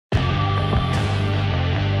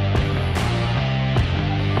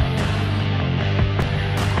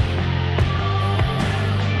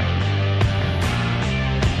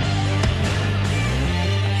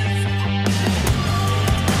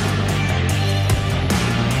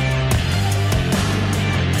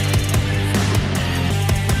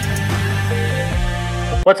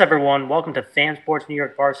What's up, everyone? Welcome to Fan Sports New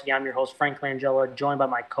York Varsity. I'm your host, Frank Langella, joined by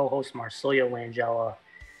my co-host, Marcelio Langella.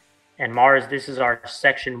 And Mars, this is our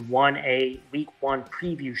Section 1A Week 1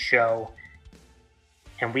 preview show.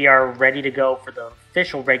 And we are ready to go for the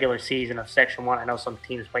official regular season of Section 1. I know some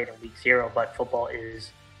teams played in Week 0, but football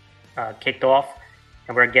is kicked off.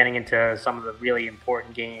 And we're getting into some of the really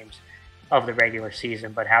important games of the regular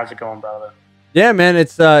season. But how's it going, brother? Yeah, man,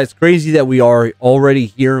 it's crazy that we are already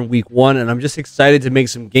here in Week 1, and I'm just excited to make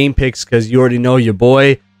some game picks because you already know your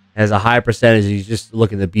boy has a high percentage. He's just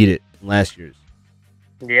looking to beat it from last year's.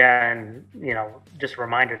 Yeah, and, just a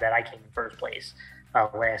reminder that I came in first place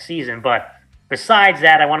last season. But besides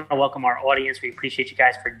that, I want to welcome our audience. We appreciate you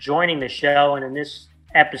guys for joining the show. And in this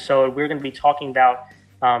episode, we're going to be talking about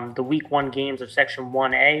the Week 1 games of Section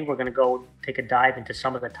 1A. We're going to go take a dive into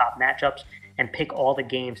some of the top matchups and pick all the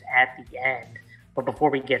games at the end. But before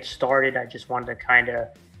we get started, I just wanted to kind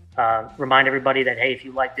of remind everybody that, hey, if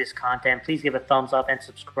you like this content, please give a thumbs up and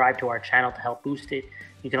subscribe to our channel to help boost it.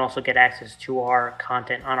 You can also get access to our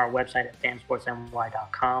content on our website at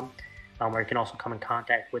fansportsny.com, where you can also come in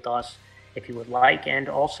contact with us if you would like. And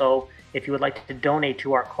also, if you would like to donate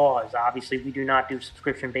to our cause. Obviously, we do not do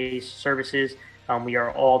subscription-based services. We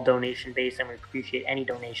are all donation-based, and we appreciate any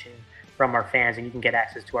donation from our fans, and you can get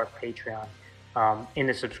access to our Patreon in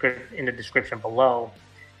the description below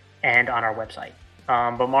and on our website.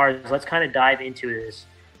 But Mars, let's kind of dive into this.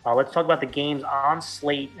 Let's talk about the games on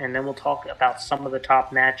slate, and then we'll talk about some of the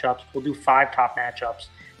top matchups. We'll do 5 top matchups.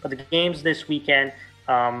 But the games this weekend,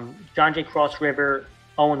 John Jay Cross River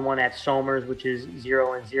 0-1 at Somers, which is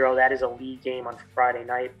 0-0. That is a league game on Friday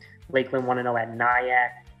night. Lakeland 1-0 at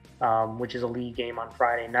Nyack, which is a league game on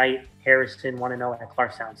Friday night. Harrison 1-0 at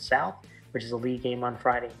Clarkstown South, which is a league game on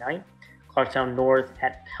Friday night. Clarkstown North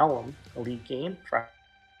at Pelham, a league game.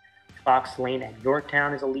 Foxlane at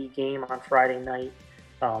Yorktown is a league game on Friday night.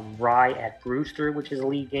 Rye at Brewster, which is a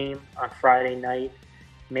league game on Friday night.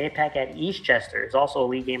 Mayapack at Eastchester is also a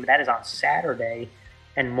league game, but that is on Saturday.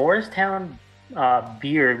 And Morristown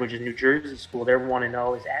Beard, which is New Jersey school, they're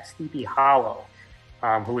 1-0, is at Sleepy Hollow,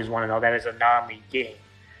 who is 1-0. That is a non-league game.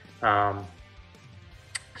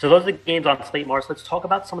 So those are the games on slate, Mars. Let's talk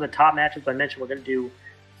about some of the top matchups. I mentioned we're going to do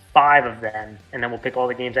 5 of them, and then we'll pick all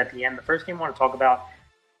the games at the end. The first game I want to talk about,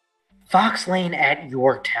 Foxlane at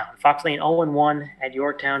Yorktown. Foxlane 0-1 at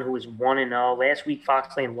Yorktown, who is 1-0. Last week,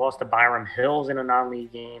 Foxlane lost to Byram Hills in a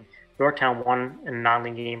non-league game. Yorktown won in a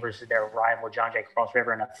non-league game versus their rival, John Jay Cross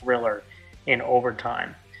River, in a thriller in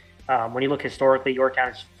overtime. When you look historically, Yorktown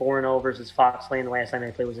is 4-0 versus Foxlane. The last time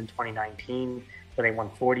they played was in 2019, where they won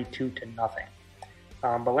 42-0.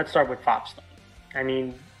 But let's start with Foxlane. I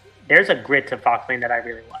mean, there's a grit to Foxlane that I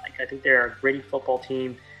really like. I think they're a gritty football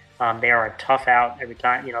team. They are a tough out every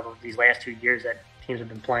time, these last 2 years that teams have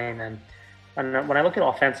been playing them. And when I look at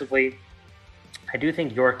offensively, I do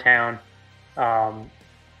think Yorktown, I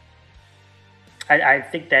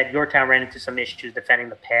think that Yorktown ran into some issues defending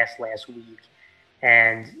the pass last week.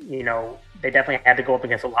 And, they definitely had to go up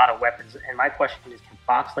against a lot of weapons. And my question is, can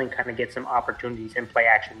Foxlane kind of get some opportunities in play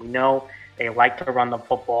action? We know they like to run the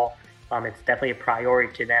football. It's definitely a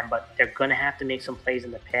priority to them, but they're going to have to make some plays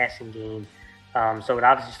in the passing game. So it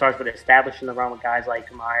obviously starts with establishing the run with guys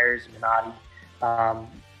like Myers, Minotti,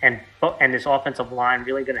 and this offensive line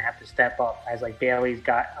really going to have to step up. Guys like Bailey,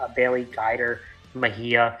 Guider,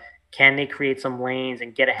 Mejia. Can they create some lanes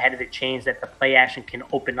and get ahead of the chains that the play action can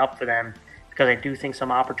open up for them? Because I do think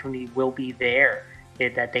some opportunity will be there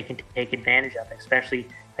that they can take advantage of. Especially,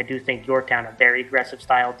 I do think Yorktown, a very aggressive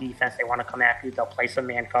style defense. They want to come after you. They'll play some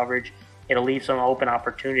man coverage. It'll leave some open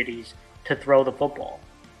opportunities to throw the football.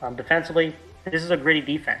 Defensively, this is a gritty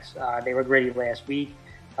defense. They were gritty last week.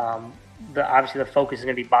 Obviously, the focus is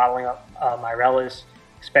going to be bottling up Mireles,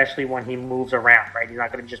 especially when he moves around, right? He's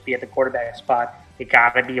not going to just be at the quarterback spot. You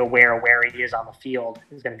got to be aware of where he is on the field.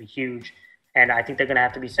 It's going to be huge. And I think they're going to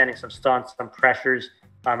have to be sending some stunts, some pressures,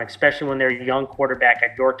 especially when their young quarterback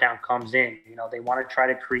at Yorktown comes in. They want to try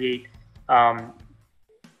to create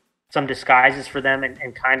some disguises for them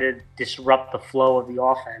and kind of disrupt the flow of the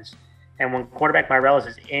offense. And when quarterback Mireles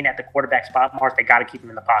is in at the quarterback spot, Mars, they got to keep him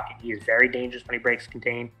in the pocket. He is very dangerous when he breaks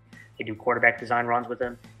contain. They do quarterback design runs with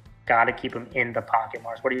him. Got to keep him in the pocket,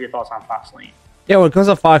 Mars. What are your thoughts on Foxlane? Yeah, when it comes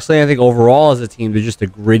to Foxlane, I think overall as a team, they're just a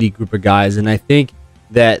gritty group of guys. And I think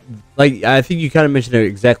that, I think you kind of mentioned it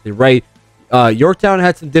exactly right. Yorktown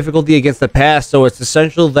had some difficulty against the pass, so it's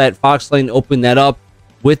essential that Foxlane open that up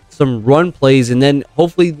with some run plays, and then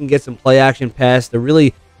hopefully you can get some play action pass to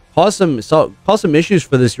really cause some issues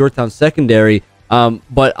for this Yorktown secondary.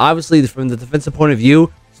 But obviously, from the defensive point of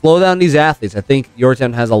view, slow down these athletes. I think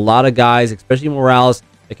Yorktown has a lot of guys, especially Morales,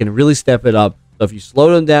 that can really step it up. So if you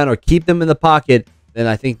slow them down or keep them in the pocket, then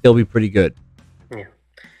I think they'll be pretty good. Yeah.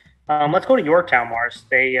 Let's go to Yorktown, Mars.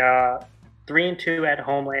 They 3-2 at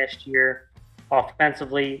home last year.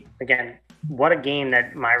 Offensively, again, what a game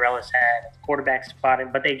that Myrelis had. Quarterback spot,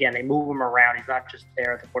 but they move him around. He's not just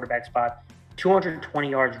there at the quarterback spot. 220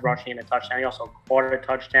 yards rushing and a touchdown. He also caught a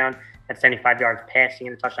touchdown at 75 yards passing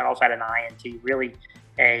and a touchdown. Also had an INT. Really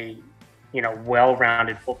a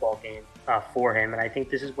well-rounded football game for him. And I think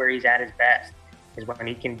this is where he's at his best, is when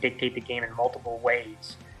he can dictate the game in multiple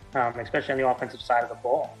ways, especially on the offensive side of the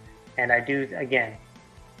ball. And I do, again,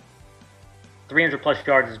 300 plus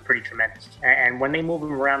yards is pretty tremendous. And when they move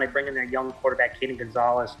him around, they bring in their young quarterback, Caden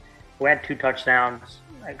Gonzalez, who had 2 touchdowns.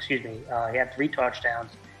 He had 3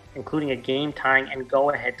 touchdowns, including a game-tying and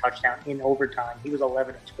go-ahead touchdown in overtime. He was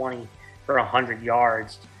 11 of 20 for 100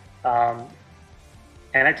 yards.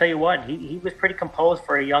 And I tell you what, he was pretty composed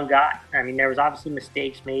for a young guy. I mean, there was obviously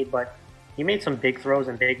mistakes made, but he made some big throws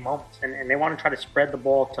and big moments. And they want to try to spread the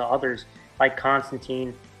ball to others like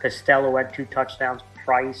Constantine. Costello had 2 touchdowns.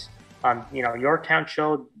 Price. Yorktown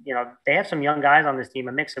showed, they have some young guys on this team,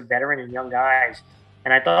 a mix of veteran and young guys.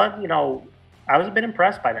 And I thought, I was a bit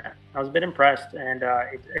impressed by that. I was a bit impressed. And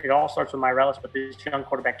it all starts with Myrelis, but this young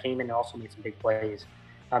quarterback came in and also made some big plays.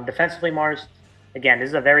 Defensively, Mars, again, this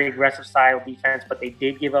is a very aggressive style defense, but they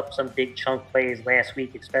did give up some big chunk plays last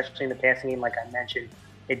week, especially in the passing game, like I mentioned.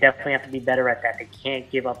 They definitely have to be better at that. They can't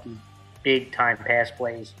give up these big-time pass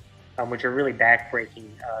plays, which are really backbreaking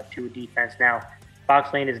to a defense. Now,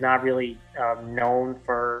 Foxlane is not really known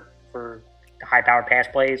for high-powered pass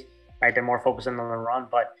plays, right? They're more focused on the run,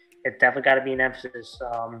 but it's definitely got to be an emphasis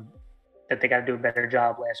that they got to do a better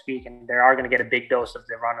job last week, and they are going to get a big dose of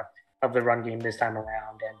the run game this time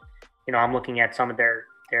around. And I'm looking at some of their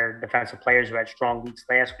defensive players who had strong weeks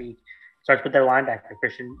last week. Starts with their linebacker,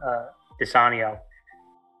 Christian DeSanio.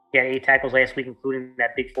 He had 8 tackles last week, including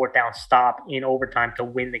that big 4th down stop in overtime to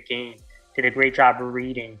win the game. Did a great job of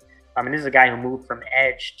reading. And this is a guy who moved from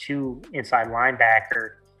edge to inside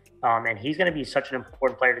linebacker. And he's going to be such an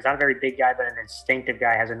important player. He's not a very big guy, but an instinctive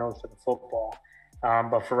guy, has a nose for the football.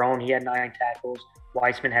 But Ferrone, he had 9 tackles.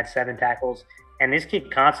 Weissman had 7 tackles. And this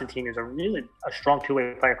kid, Constantine, is a strong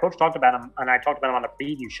two-way player. Coach talked about him, and I talked about him on the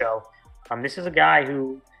preview show. This is a guy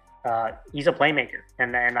who he's a playmaker.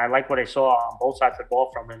 And I like what I saw on both sides of the ball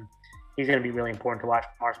from him. He's going to be really important to watch.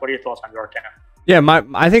 Mars, what are your thoughts on Yorktown? Yeah,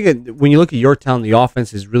 I think when you look at Yorktown, the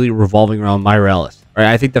offense is really revolving around Myrelis. Right?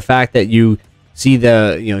 I think the fact that you see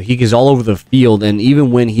he is all over the field, and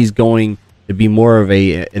even when he's going to be more of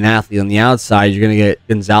an athlete on the outside, you're going to get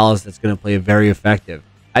Gonzalez that's going to play very effective.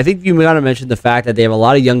 I think you got to mention the fact that they have a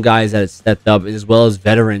lot of young guys that have stepped up, as well as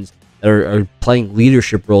veterans that are playing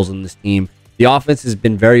leadership roles in this team. The offense has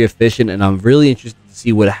been very efficient, and I'm really interested to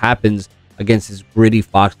see what happens against this gritty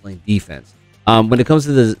Foxlane defense. When it comes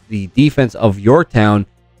to the defense of Yorktown,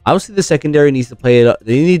 obviously the secondary needs to play it up.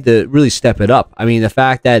 They need to really step it up. I mean, the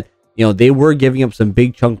fact that they were giving up some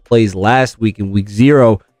big chunk plays last week in week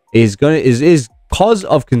 0 is cause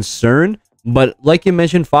of concern. But like you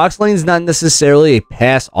mentioned, Foxlane is not necessarily a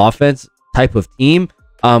pass offense type of team.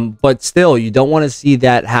 But still, you don't want to see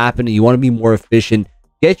that happen. You want to be more efficient.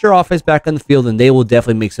 Get your offense back on the field, and they will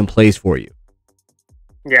definitely make some plays for you.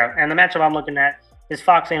 Yeah, and the matchup I'm looking at is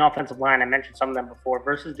Foxlane offensive line. I mentioned some of them before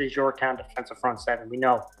versus this Yorktown defensive front 7. We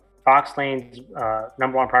know Foxlane's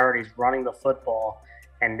number one priority is running the football,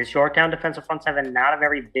 and this Yorktown defensive front 7, not a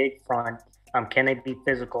very big front. Can they be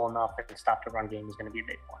physical enough and stop the run game is going to be a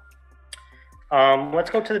big one.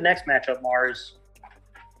 Let's go to the next matchup, Mars,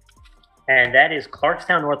 and that is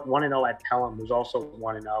Clarkstown North 1-0 at Pelham, who's also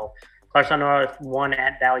 1-0. Clarkstown North 1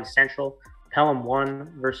 at Valley Central. Pelham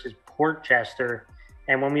 1 versus Portchester.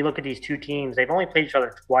 And when we look at these two teams, they've only played each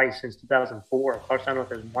other twice since 2004. Clarkstown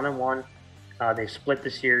North is 1-1. They split the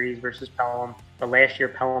series versus Pelham. But last year,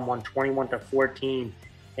 Pelham won 21-14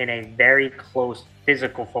 in a very close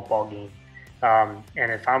physical football game. And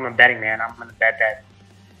if I'm a betting man, I'm going to bet that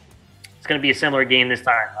it's going to be a similar game this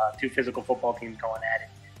time. 2 physical football teams going at it.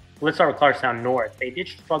 Let's start with Clarkstown North. They did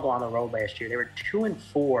struggle on the road last year. They were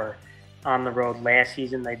 2-4 on the road last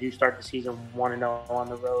season. They do start the season 1-0 on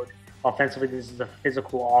the road. Offensively, this is a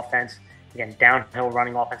physical offense. Again, downhill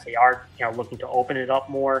running offense. They are looking to open it up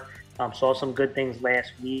more. Saw some good things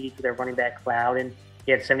last week. Their running back Clouden,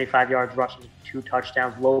 he had 75 yards rushing, 2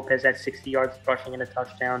 touchdowns. Lopez had 60 yards rushing and a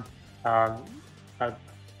touchdown.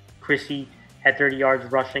 Chrissy had 30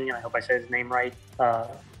 yards rushing, and I hope I said his name right.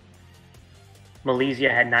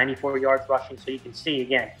 Malaysia had 94 yards rushing. So you can see,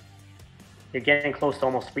 again, you're getting close to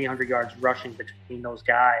almost 300 yards rushing between those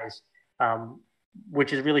guys,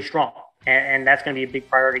 which is really strong. And that's going to be a big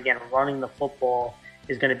priority. Again, running the football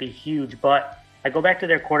is going to be huge. But I go back to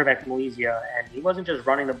their quarterback, Malaysia, and he wasn't just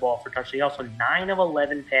running the ball for touchdowns. He also 9 of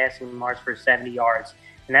 11 passing marks for 70 yards.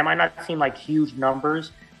 And that might not seem like huge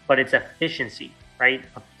numbers, but it's efficiency, right?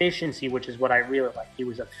 Efficiency, which is what I really like. He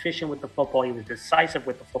was efficient with the football. He was decisive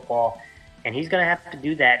with the football. And he's going to have to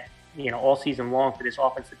do that, all season long for this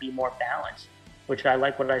offense to be more balanced, which I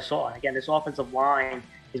like what I saw. And again, this offensive line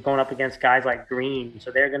is going up against guys like Green, so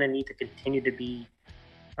they're going to need to continue to be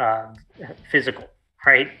physical,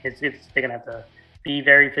 right? They're going to have to be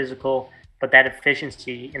very physical, but that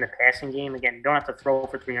efficiency in the passing game, again, you don't have to throw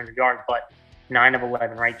for 300 yards, but 9 of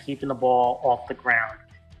 11, right? Keeping the ball off the ground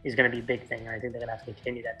is going to be a big thing. And I think they're going to have to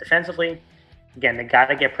continue that. Defensively, again, they got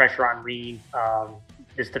to get pressure on Reed.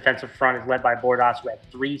 This defensive front is led by Bordas, who had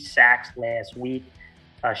 3 sacks last week.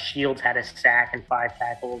 Shields had a sack and 5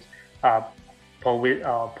 tackles.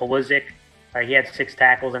 Pulisic, he had 6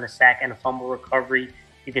 tackles and a sack and a fumble recovery.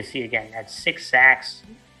 You can see, again, at 6 sacks,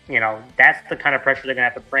 that's the kind of pressure they're going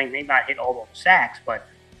to have to bring. They may not hit all those sacks, but,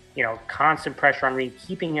 constant pressure on Reed,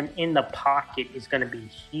 keeping him in the pocket is going to be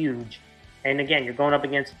huge. And again, you're going up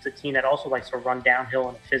against a team that also likes to run downhill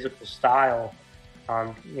in a physical style.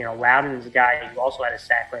 Loudon's a guy who also had a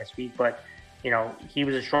sack last week, but, he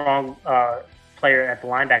was a strong player at the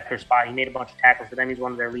linebacker spot. He made a bunch of tackles for them. He's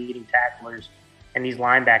one of their leading tacklers. And these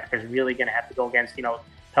linebackers really going to have to go against,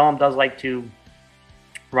 Pelham does like to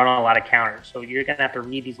run on a lot of counters. So you're going to have to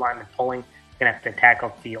read these linemen pulling. You're going to have to attack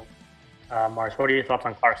upfield. Mars, what are your thoughts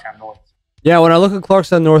on Clarkstown North? Yeah, when I look at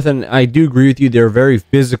Clarkstown North, and I do agree with you, they're a very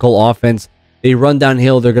physical offense. They run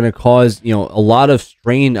downhill. They're going to cause, a lot of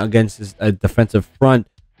strain against this defensive front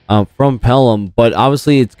from Pelham. But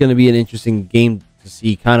obviously, it's going to be an interesting game to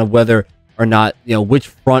see kind of whether or not, which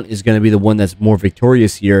front is going to be the one that's more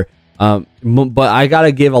victorious here. But I got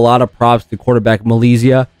to give a lot of props to quarterback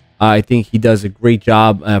Malaysia. I think he does a great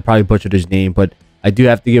job. I probably butchered his name, but I do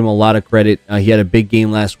have to give him a lot of credit. He had a big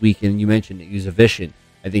game last week, and you mentioned it. He was efficient.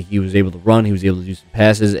 I think he was able to run. He was able to do some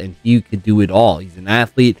passes, and he could do it all. He's an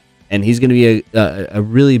athlete, and he's going to be a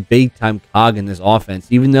really big-time cog in this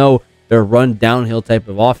offense. Even though they're a run downhill type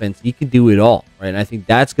of offense, he can do it all, right? And I think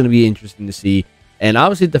that's going to be interesting to see. And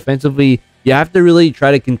obviously, defensively, you have to really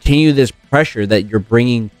try to continue this pressure that you're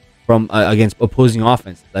bringing from against opposing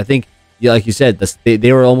offenses. I think, like you said,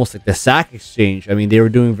 they were almost like the sack exchange. I mean, they were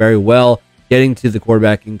doing very well, getting to the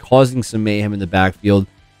quarterback and causing some mayhem in the backfield,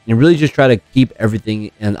 and really just try to keep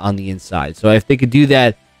everything on the inside. So if they could do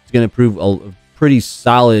that, it's going to prove a pretty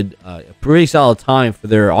solid time for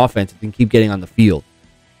their offense if they can keep getting on the field.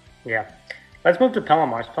 Yeah. Let's move to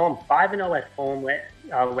Pelham. Pelham 5-0 at home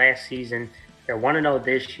last season. They're 1-0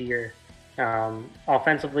 this year.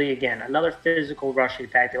 Offensively, again, another physical rushing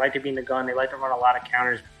attack. They like to be in the gun. They like to run a lot of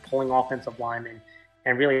counters, pulling offensive linemen,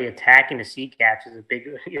 and really attacking the C gaps is a big,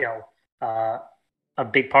 a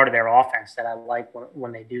big part of their offense that I like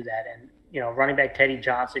when they do that. And, running back Teddy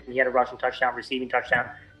Johnson, he had a rushing touchdown, receiving touchdown,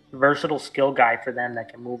 versatile skill guy for them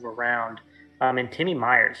that can move around. And Timmy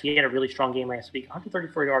Myers, he had a really strong game last week,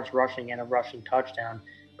 134 yards rushing and a rushing touchdown.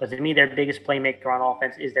 But to me, their biggest playmaker on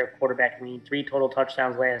offense is their quarterback, Green. 3 total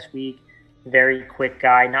touchdowns last week. Very quick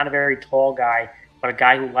guy, not a very tall guy, but a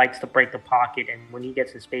guy who likes to break the pocket. And when he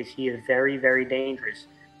gets in space, he is very, very dangerous.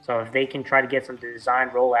 So if they can try to get some design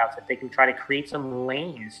rollouts, if they can try to create some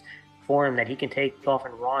lanes for him that he can take off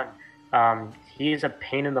and run, he is a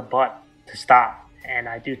pain in the butt to stop. And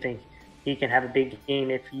I do think he can have a big game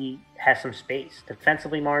if he has some space.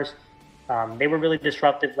 Defensively, Mars, they were really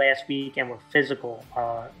disruptive last week and were physical.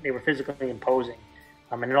 They were physically imposing.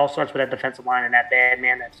 And it all starts with that defensive line and that bad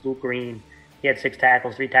man, that's Luke Green. He had 6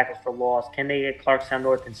 tackles, 3 tackles for loss. Can they get Clarkstown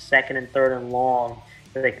North in 2nd and 3rd and long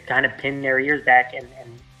so they can kind of pin their ears back and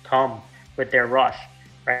come with their rush,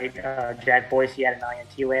 right? Jack Boise had an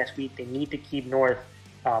INT last week. They need to keep North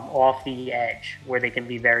off the edge where they can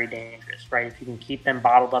be very dangerous, right? If you can keep them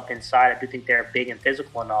bottled up inside, I do think they're big and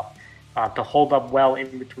physical enough to hold up well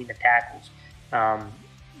in between the tackles.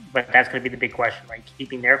 But that's going to be the big question, right?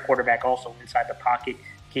 Keeping their quarterback also inside the pocket,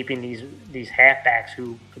 keeping these halfbacks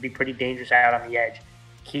who could be pretty dangerous out on the edge,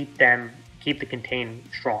 keep the contain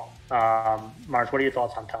strong. Mars, what are your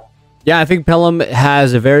thoughts on Pelham? Yeah, I think Pelham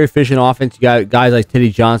has a very efficient offense. You got guys like Teddy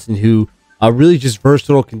Johnson who are really just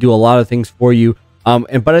versatile, can do a lot of things for you.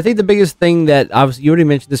 But I think the biggest thing that, obviously, you already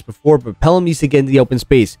mentioned this before, but Pelham needs to get into the open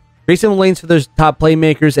space. Create some lanes for those top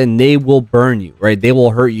playmakers, and they will burn you, right? They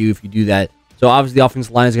will hurt you if you do that. So obviously the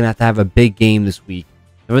offensive line is going to have a big game this week.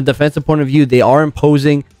 From a defensive point of view, they are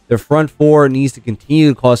imposing. Their front four needs to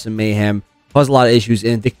continue to cause some mayhem, cause a lot of issues,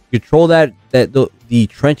 and if they can control the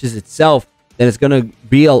trenches itself, then it's going to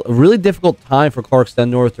be a really difficult time for Clarkstown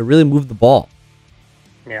North to really move the ball.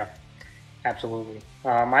 Yeah, absolutely.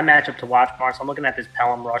 My matchup to watch, Mars, I'm looking at this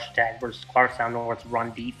Pelham rush attack versus Clarkstown North's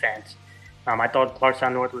run defense. I thought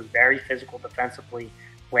Clarkstown North was very physical defensively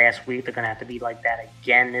last week. They're going to have to be like that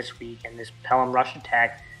again this week. And this Pelham rush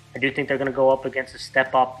attack, I do think they're going to go up against a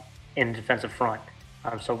step up in the defensive front.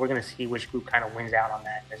 So we're going to see which group kind of wins out on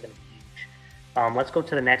that. It's going to be huge. Let's go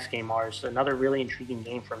to the next game, Mars. Another really intriguing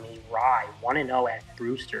game for me. Rye 1-0 at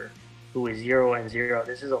Brewster, who is 0-0.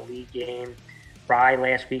 This is a league game. Rye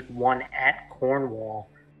last week won at Cornwall,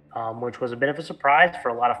 which was a bit of a surprise for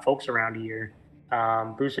a lot of folks around here.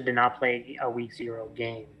 Brewster did not play a week 0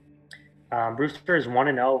 game. Brewster is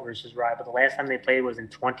 1-0 versus Rye, but the last time they played was in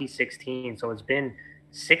 2016, so it's been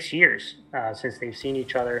 6 years since they've seen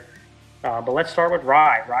each other. But let's start with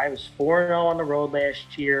Rye. Rye was 4-0 on the road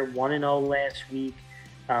last year, 1-0 last week.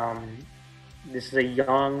 This is a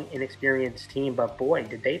young, inexperienced team, but boy,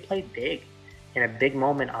 did they play big in a big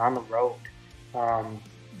moment on the road,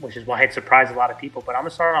 which is why it surprised a lot of people. But I'm going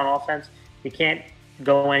to start on offense. You can't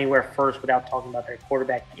go anywhere first without talking about their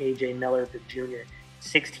quarterback, A.J. Miller, the junior.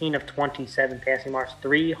 16 of 27 passing marks,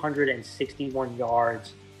 361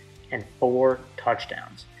 yards, and 4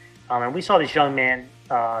 touchdowns. And we saw this young man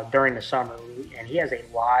during the summer, and he has a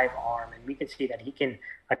live arm, and we can see that he can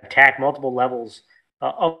attack multiple levels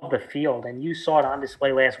of the field. And you saw it on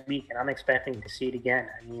display last week, and I'm expecting to see it again.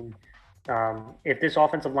 I mean, if this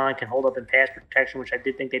offensive line can hold up in pass protection, which I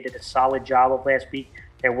did think they did a solid job of last week,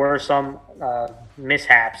 there were some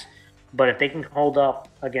mishaps. But if they can hold up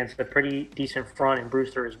against a pretty decent front in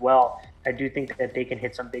Brewster as well, I do think that they can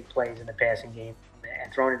hit some big plays in the passing game.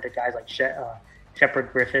 And throwing it to guys like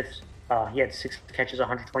Shepard Griffiths, he had 6 catches,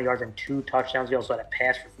 120 yards, and 2 touchdowns. He also had a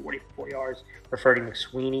pass for 44 yards. Referred to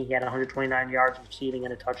McSweeney, he had 129 yards receiving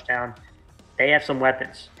and a touchdown. They have some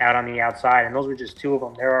weapons out on the outside, and those were just 2 of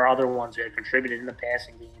them. There are other ones that contributed in the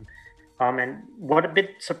passing game. And what a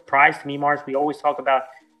bit surprised me, Mars, we always talk about,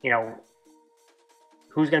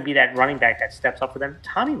 who's going to be that running back that steps up for them?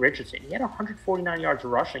 Tommy Richardson. He had 149 yards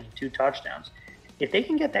rushing and 2 touchdowns. If they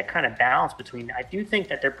can get that kind of balance between, I do think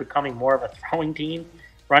that they're becoming more of a throwing team.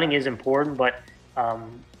 Running is important, but,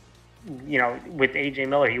 with A.J.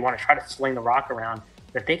 Miller, you want to try to sling the rock around.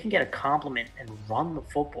 But if they can get a compliment and run the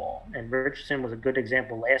football, and Richardson was a good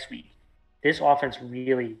example last week, this offense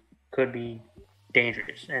really could be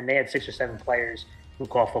dangerous. And they had 6 or 7 players who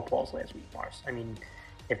caught footballs last week, Mars. I mean,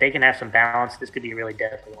 if they can have some balance, this could be a really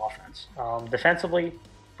deadly offense. Defensively,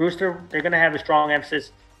 Brewster, they're going to have a strong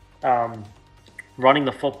emphasis running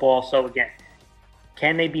the football. So, again,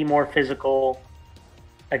 can they be more physical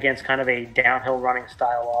against kind of a downhill running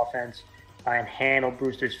style offense and handle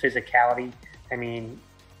Brewster's physicality? I mean,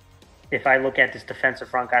 if I look at this defensive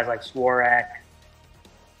front, guys like Swarak,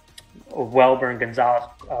 Welburn, Gonzalez,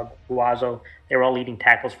 Guazo, they were all leading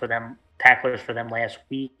tacklers for them last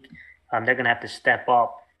week. They're going to have to step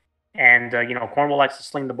up. And, Cornwall likes to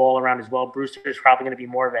sling the ball around as well. Brewster is probably going to be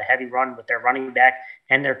more of a heavy run with their running back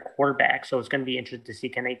and their quarterback. So it's going to be interesting to see,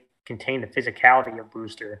 can they contain the physicality of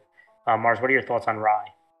Brewster? Mars, what are your thoughts on Rye?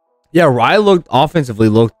 Yeah, Rye offensively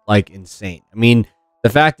looked like insane. I mean, the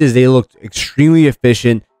fact is they looked extremely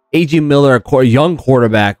efficient. A.J. Miller, a young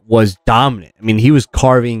quarterback, was dominant. I mean, he was just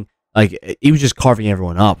carving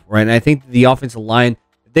everyone up, right? And I think the offensive line,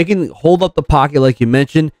 if they can hold up the pocket like you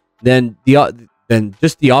mentioned, then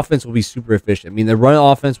just the offense will be super efficient. I mean, the run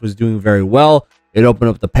offense was doing very well. It opened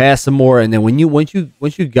up the pass some more, and then once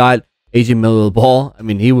you got A.J. Miller the ball, I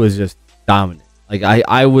mean, he was just dominant. Like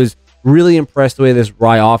I was really impressed the way this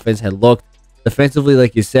Rye offense had looked. Defensively,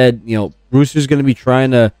 like you said, Brewster's going to be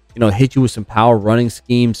trying to hit you with some power running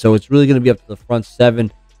schemes, so it's really going to be up to the front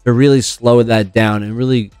 7 to really slow that down and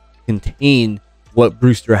really contain what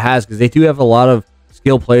Brewster has, because they do have a lot of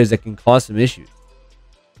skill players that can cause some issues.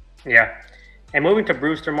 Yeah. And moving to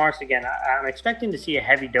Brewster, Mars, again, I'm expecting to see a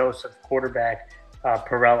heavy dose of quarterback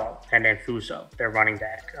Perello and then Fuso, their running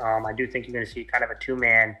back. I do think you're going to see kind of a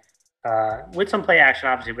 2-man with some play action,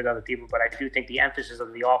 obviously, with other people, but I do think the emphasis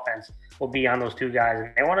of the offense will be on those 2 guys.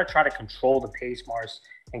 And they want to try to control the pace, Mars,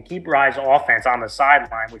 and keep Rye's offense on the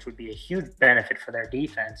sideline, which would be a huge benefit for their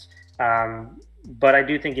defense. But I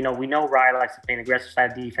do think, we know Rye likes to play an aggressive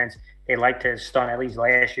side of defense. They like to stun, at least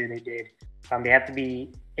last year they did. They have to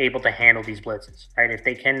be able to handle these blitzes, right? If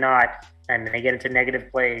they cannot, and they get into negative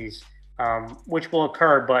plays, which will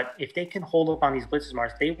occur, but if they can hold up on these blitzes,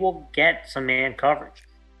 Mars, they will get some man coverage,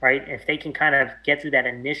 right? If they can kind of get through that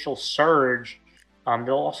initial surge,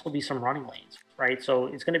 there'll also be some running lanes, right? So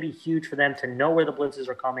it's going to be huge for them to know where the blitzes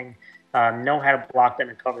are coming, know how to block them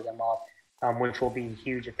and cover them up, which will be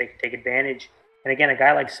huge if they can take advantage. And again, a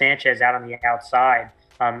guy like Sanchez out on the outside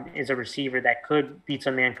is a receiver that could beat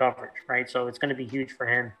some man coverage, right? So it's going to be huge for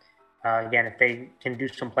him. Again, if they can do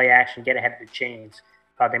some play action, get ahead of the chains,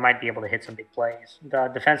 they might be able to hit some big plays.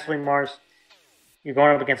 Defensively, Mars, you're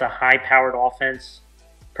going up against a high-powered offense.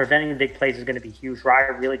 Preventing the big plays is going to be huge. Rye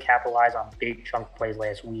really capitalized on big chunk plays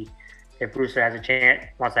last week. If Brewster has a chance,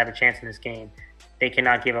 wants to have a chance in this game, they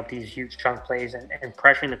cannot give up these huge chunk plays, and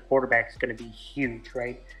pressuring the quarterback is going to be huge,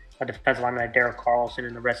 right? A defensive lineman like Derek Carlson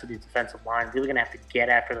and the rest of the defensive line really going to have to get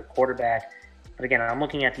after the quarterback. But again, I'm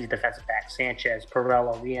looking at these defensive backs, Sanchez,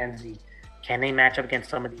 Perello, Rienzi. Can they match up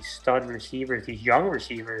against some of these stud receivers, these young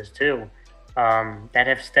receivers too, that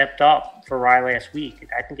have stepped up for Rye last week?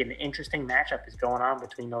 I think an interesting matchup is going on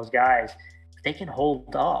between those guys. If they can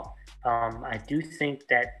hold up, I do think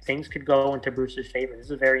that things could go into Brewster's favor. This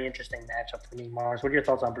is a very interesting matchup for me, Mars. What are your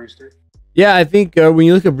thoughts on Brewster? Yeah, I think when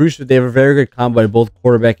you look at Brewster, they have a very good combo at both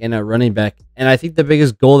quarterback and at running back. And I think the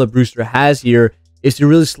biggest goal that Brewster has here is to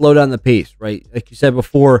really slow down the pace, right? Like you said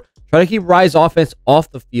before, try to keep Rye's offense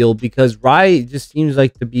off the field, because Rye just seems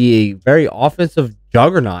like to be a very offensive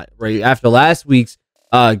juggernaut, right? After last week's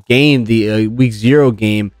game, the week 0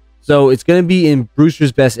 game. So it's going to be in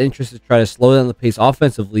Brewster's best interest to try to slow down the pace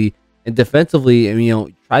offensively and defensively. I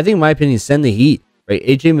mean, I think in my opinion, send the heat, right?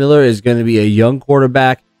 AJ Miller is going to be a young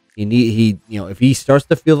quarterback. If he starts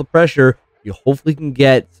to feel the pressure, you hopefully can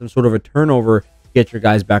get some sort of a turnover to get your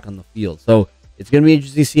guys back on the field. So it's going to be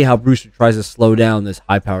interesting to see how Brewster tries to slow down this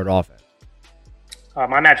high-powered offense.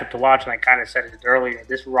 My matchup to watch, and I kind of said it earlier,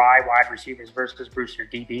 this Rye wide receivers versus Brewster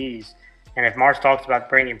DBs. And if Mars talks about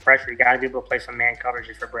bringing pressure, you got to be able to play some man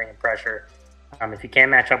coverages for bringing pressure. If you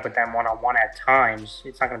can't match up with them one-on-one at times,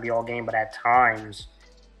 it's not going to be all game, but at times,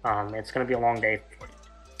 it's going to be a long day for you.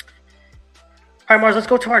 All right, Mars, let's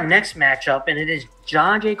go to our next matchup, and it is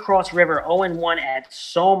John J. Cross River 0-1 at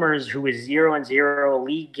Somers, who is 0-0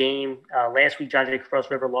 league game. Last week, John J.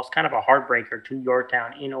 Cross River lost kind of a heartbreaker to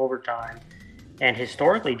Yorktown in overtime. And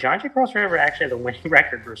historically, John J. Cross River actually has a winning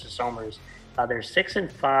record versus Somers. They're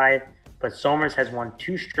 6-5, but Somers has won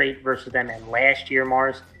 2 straight versus them. And last year,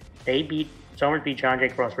 Mars, Somers beat John J.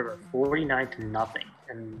 Cross River 49-0,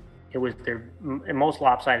 and it was their most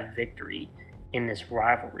lopsided victory in this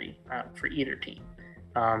rivalry for either team.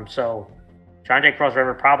 So John J. Cross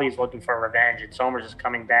River probably is looking for revenge, and Somers is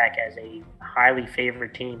coming back as a highly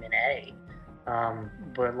favored team in A.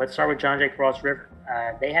 But let's start with John J. Cross River.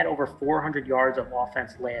 They had over 400 yards of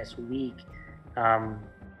offense last week, but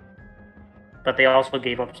they also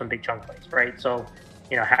gave up some big chunk plays, right? So,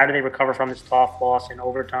 how do they recover from this tough loss in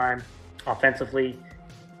overtime offensively?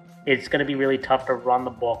 It's going to be really tough to run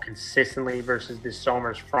the ball consistently versus this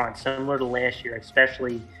Somers front, similar to last year,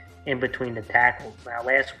 especially in between the tackles. Now,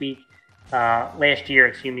 last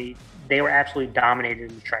year, they were absolutely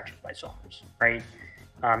dominated in the trenches by Somers, right?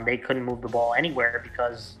 They couldn't move the ball anywhere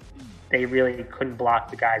because they really couldn't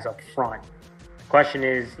block the guys up front. The question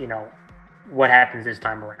is, what happens this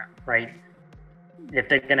time around, right? If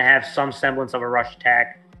they're going to have some semblance of a rush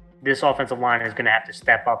attack, this offensive line is going to have to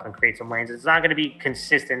step up and create some lanes. It's not going to be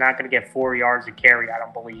consistent, not going to get 4 yards to carry, I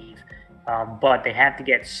don't believe. But they have to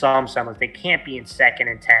get some semblance. They can't be in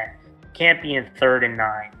 2nd and 10. Can't be in 3rd and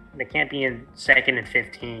 9. They can't be in 2nd and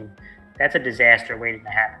 15. That's a disaster waiting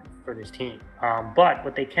to happen for this team. But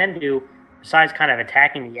what they can do, besides kind of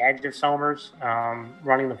attacking the edge of Somers,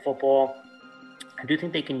 running the football, I do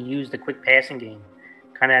think they can use the quick passing game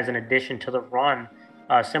kind of as an addition to the run,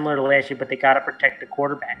 similar to last year, but they got to protect the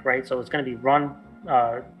quarterback, right? So it's going to be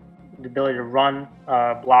the ability to run,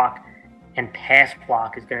 block, and pass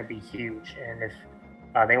block is going to be huge. And if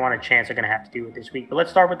they want a chance, they're going to have to do it this week. But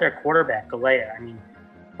let's start with their quarterback, Galea. I mean,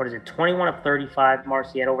 21 of 35,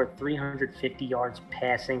 Marcy had over 350 yards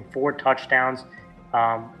passing, 4 touchdowns.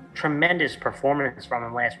 Tremendous performance from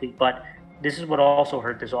him last week. But this is what also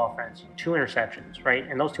hurt this offense. 2 interceptions, right?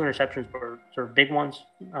 And those 2 interceptions were sort of big ones.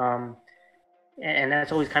 And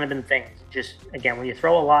that's always kind of been the thing. Just, again, when you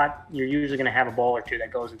throw a lot, you're usually going to have a ball or 2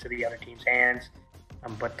 that goes into the other team's hands.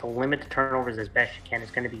 But to limit the turnovers as best you can is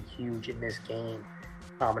going to be huge in this game.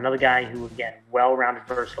 Another guy who, again, well-rounded,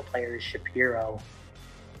 versatile player is Shapiro.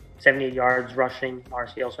 78 yards rushing.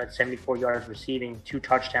 Marcy also had 74 yards receiving, 2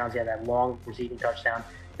 touchdowns. He had that long receiving touchdown.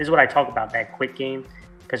 This is what I talk about, that quick game.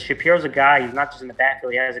 Because Shapiro's a guy, he's not just in the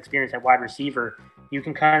backfield, he has experience at wide receiver. You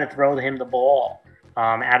can kind of throw him the ball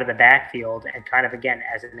out of the backfield and kind of, again,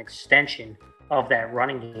 as an extension of that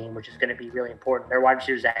running game, which is going to be really important. Their wide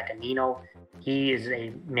receiver, Zach Anino, he is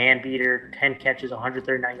a man beater, 10 catches,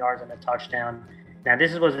 139 yards and a touchdown. Now,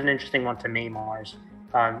 this was an interesting one to me, Mars.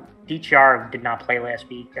 DTR did not play last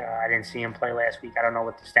week. I didn't see him play last week. I don't know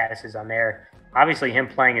what the status is on there. Obviously, him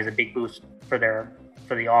playing is a big boost for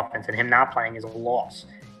the offense, and him not playing is a loss,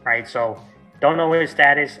 right? So Don't know his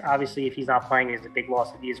status. Obviously, if he's not playing, it's a big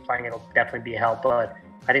loss. If he is playing, it'll definitely be a help. But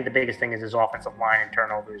I think the biggest thing is his offensive line and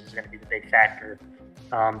turnovers is going to be the big factor.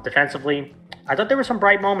 Defensively, I thought there were some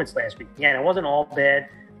bright moments last week. Again, it wasn't all bad,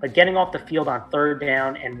 but getting off the field on third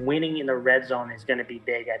down and winning in the red zone is going to be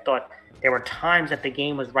big. I thought there were times that the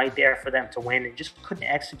game was right there for them to win and just couldn't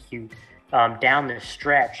execute down the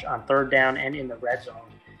stretch on third down and in the red zone.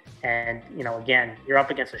 And, again, you're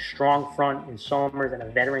up against a strong front in Somers and a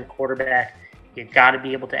veteran quarterback. You got to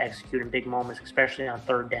be able to execute in big moments, especially on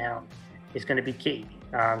third down. Is going to be key.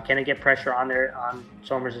 Can they get pressure on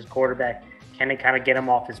Somers' quarterback? Can they kind of get him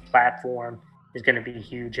off his platform? Is going to be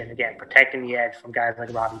huge. And again, protecting the edge from guys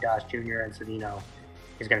like Robbie Doss Jr. and Savino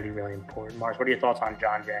is going to be really important. Mars, what are your thoughts on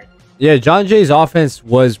John Jay? Yeah, John Jay's offense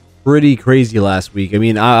was pretty crazy last week. I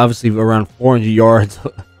mean, obviously around 400 yards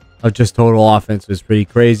of just total offense was pretty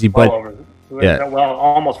crazy. But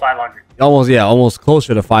almost 500. Almost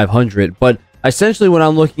closer to 500. But essentially, when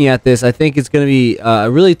I'm looking at this, I think it's going to be a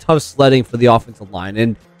really tough sledding for the offensive line.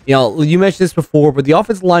 And, you mentioned this before, but the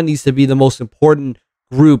offensive line needs to be the most important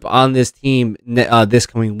group on this team this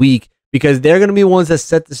coming week, because they're going to be ones that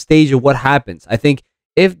set the stage of what happens. I think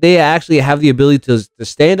if they actually have the ability to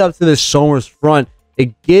stand up to this Somers front,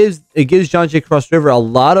 it gives John Jay Cross River a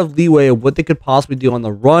lot of leeway of what they could possibly do on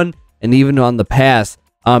the run and even on the pass.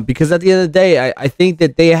 Because at the end of the day, I think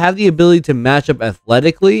that they have the ability to match up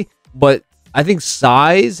athletically, but I think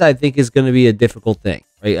size, is going to be a difficult thing,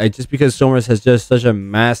 right? Just because Somers has just such a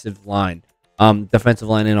massive line, defensive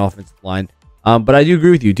line and offensive line. But I do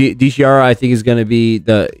agree with you. DiChiara, I think, is going to be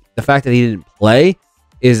the fact that he didn't play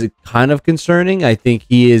is kind of concerning. I think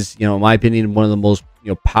he is, in my opinion, one of the most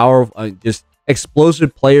powerful, just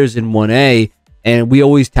explosive players in 1A. And we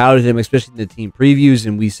always touted him, especially in the team previews.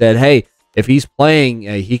 And we said, hey, if he's playing,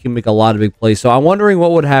 he can make a lot of big plays. So I'm wondering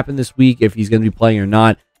what would happen this week if he's going to be playing or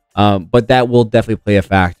not. But that will definitely play a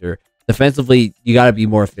factor. Defensively, you got to be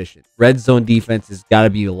more efficient. Red zone defense has got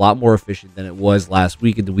to be a lot more efficient than it was last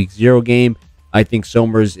week in the week 0 game. I think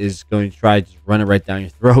Somers is going to try to just run it right down your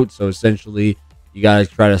throat. So essentially, you got to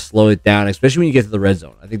try to slow it down, especially when you get to the red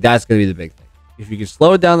zone. I think that's going to be the big thing. If you can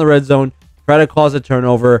slow it down the red zone, try to cause a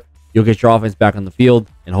turnover, you'll get your offense back on the field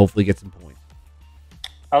and hopefully get some points.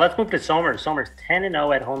 Let's move to Somers. Somers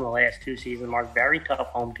 10-0 at home the last 2 seasons. Mark, very tough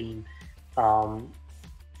home team.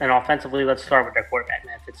 And offensively, let's start with their quarterback,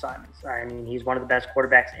 Matt Fitzsimons. I mean, he's one of the best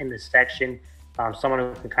quarterbacks in this section. Someone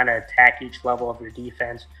who can kind of attack each level of your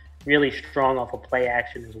defense. Really strong off of play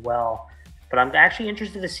action as well. But I'm actually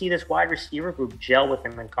interested to see this wide receiver group gel with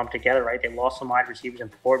him and come together, right? They lost some wide receivers,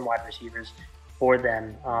 important wide receivers for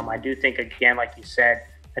them. I do think, again, like you said,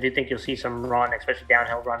 I do think you'll see some run, especially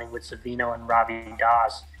downhill running with Savino and Robbie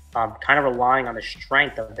Doss, kind of relying on the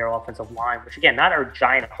strength of their offensive line, which, again, not our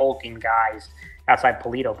giant hulking guys outside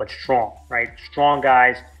Polito, but strong, right? Strong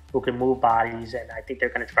guys who can move bodies, and I think they're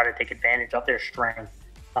going to try to take advantage of their strength.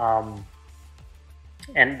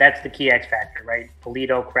 And that's the key X factor, right?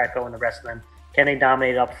 Polito, Greco, and the rest of them. Can they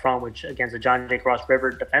dominate up front, which against the John Jay Cross River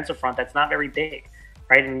defensive front, that's not very big,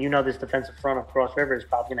 right? And this defensive front of Cross River is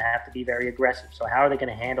probably going to have to be very aggressive. So how are they going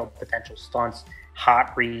to handle potential stunts,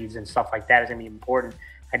 hot reads, and stuff like that is going to be important.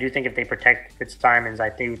 I do think if they protect Fitzsimons, I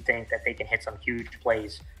do think that they can hit some huge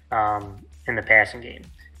plays in the passing game.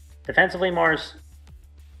 Defensively, Mars,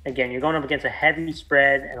 again, you're going up against a heavy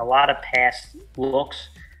spread and a lot of pass looks.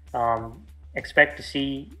 Expect to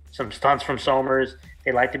see some stunts from Somers.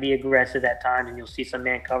 They like to be aggressive at times, and you'll see some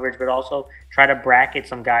man coverage, but also try to bracket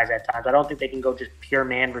some guys at times. I don't think they can go just pure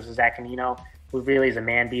man versus Zaccanino, who really is a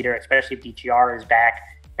man beater, especially if DiChiara is back.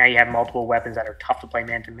 Now you have multiple weapons that are tough to play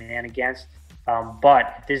man-to-man against.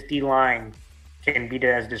 But if this D-line can be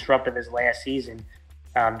as disruptive as last season,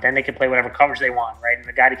 then they can play whatever coverage they want, right? And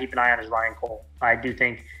the guy to keep an eye on is Ryan Cole. I do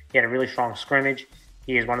think he had a really strong scrimmage.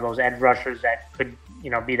 He is one of those edge rushers that could,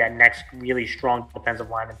 be that next really strong defensive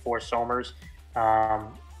lineman for Somers.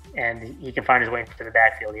 And he can find his way into the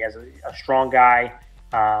backfield. He has a strong guy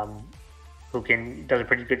who does a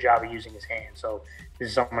pretty good job of using his hands. So this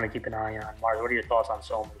is someone to keep an eye on. Mars, what are your thoughts on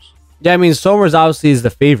Somers? Yeah, I mean, Somers obviously is the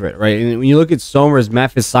favorite, right? And when you look at Somers,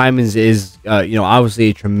 Matt Fitzsimons is, obviously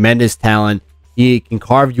a tremendous talent. He can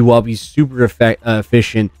carve you up. He's super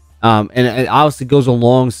efficient. And it obviously goes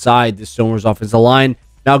alongside the Somers offensive line.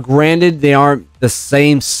 Now, granted, they aren't the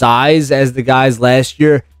same size as the guys last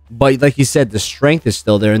year, but like you said, the strength is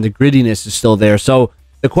still there and the grittiness is still there. So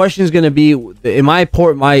the question is going to be, in my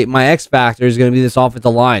X factor is going to be this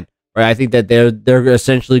offensive line, right? I think that they're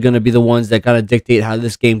essentially going to be the ones that kind of dictate how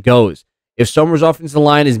this game goes. If Somers' offensive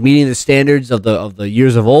line is meeting the standards of the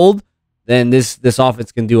years of old, then this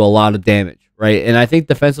offense can do a lot of damage, right? And I think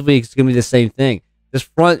defensively it's going to be the same thing. this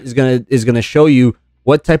front is gonna show you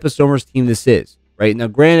what type of Somers team this is. Right now,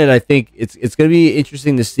 granted, I think it's gonna be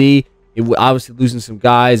interesting to see. Obviously losing some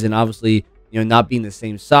guys and obviously not being the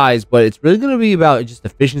same size, but it's really gonna be about just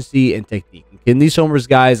efficiency and technique. Can these Somers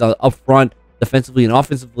guys up front, defensively and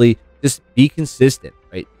offensively, just be consistent,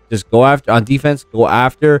 right? Just go after on defense, go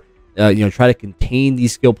after, try to contain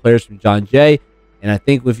these skilled players from John Jay. And I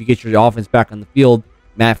think if you get your offense back on the field,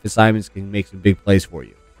 Matt Fitzsimons can make some big plays for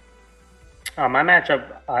you. My matchup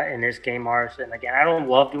in this game, Mars, and again, I don't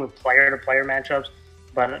love doing player-to-player matchups,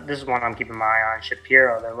 but this is one I'm keeping my eye on.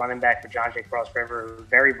 Shapiro, the running back for John Jay Cross River, a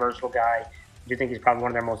very versatile guy. I do think he's probably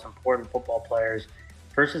one of their most important football players,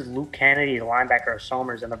 versus Luke Kennedy, the linebacker of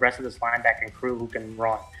Somers, and the rest of this linebacking crew who can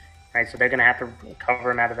run. Right, so they're going to have to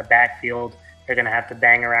cover him out of the backfield. They're going to have to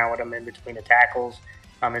bang around with him in between the tackles.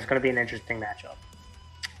 It's going to be an interesting matchup.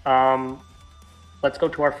 Let's go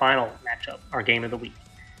to our final matchup, our game of the week.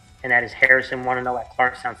 And that is Harrison 1-0 at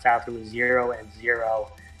Clarkstown South, who is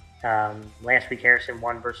 0-0. Last week, Harrison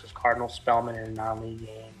won versus Cardinal Spellman in a non-league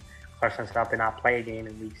game. Clarkstown South did not play a game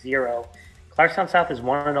in week 0. Clarkstown South is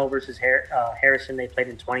 1-0 versus Harrison. They played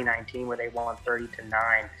in 2019 where they won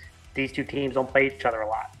 30-9. These two teams don't play each other a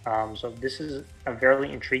lot. So this is a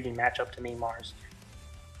very intriguing matchup to me, Mars.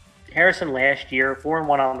 Harrison last year,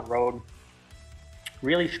 4-1 on the road.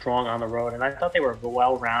 Really strong on the road, and I thought they were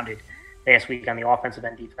well-rounded last week on the offensive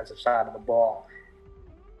and defensive side of the ball.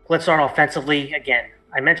 Let's start offensively. Again,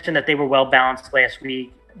 I mentioned that they were well-balanced last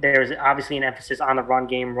week. There's obviously an emphasis on the run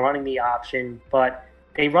game, running the option, but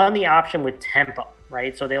they run the option with tempo,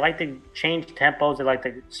 right? So they like to change tempos. They like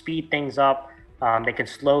to speed things up. They can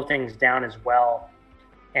slow things down as well.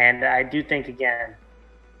 And I do think, again,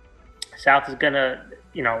 South is going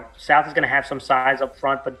to have some size up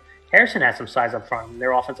front, but Harrison has some size up front.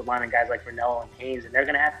 Their offensive line and guys like Renell and Haynes, and they're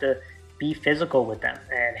going to have to be physical with them.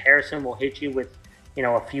 And Harrison will hit you with,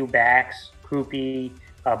 a few backs, Krupi,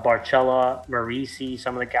 Barcella, Marisi,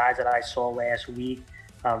 some of the guys that I saw last week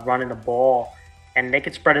running the ball. And they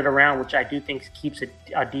could spread it around, which I do think keeps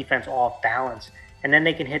a defense off balance. And then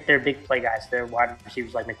they can hit their big play guys, their wide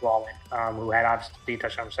receivers like McLaughlin, who had obviously a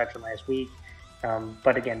touchdown reception last week.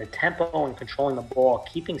 But again, the tempo and controlling the ball,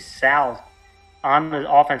 keeping South on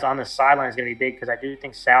the offense on the sideline is going to be big, because I do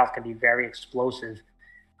think South can be very explosive.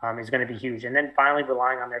 Is going to be huge. And then finally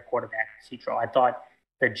relying on their quarterback, Citro. I thought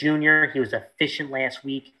the junior, he was efficient last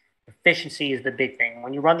week. Efficiency is the big thing.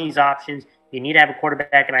 When you run these options, you need to have a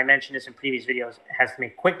quarterback, and I mentioned this in previous videos, has to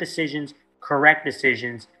make quick decisions, correct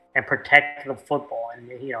decisions, and protect the football. And,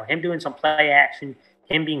 him doing some play action,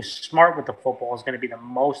 him being smart with the football is going to be the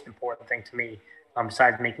most important thing to me,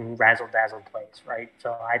 besides making razzle-dazzle plays, right?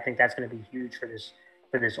 So I think that's going to be huge for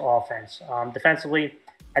this offense. Defensively,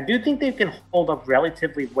 I do think they can hold up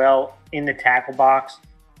relatively well in the tackle box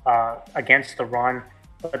against the run.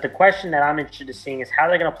 But the question that I'm interested in seeing is how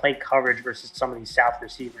they're going to play coverage versus some of these South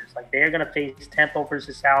receivers. Like, they're going to face tempo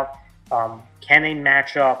versus South. Can they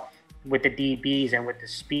match up with the DBs and with the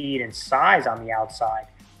speed and size on the outside?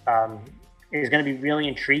 Is going to be really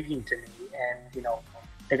intriguing to me. And,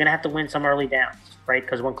 they're going to have to win some early downs, right?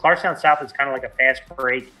 Because when Clarkstown South is kind of like a fast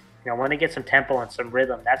break, when they get some tempo and some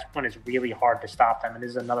rhythm, that's when it's really hard to stop them. And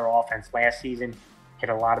this is another offense last season hit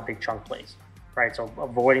a lot of big chunk plays, right? So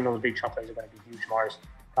avoiding those big chunk plays are going to be huge, Mars.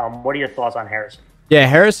 What are your thoughts on Harrison? Yeah,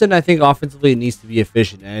 Harrison, I think offensively needs to be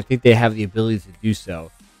efficient, and I think they have the ability to do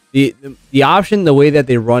so. The option, the way that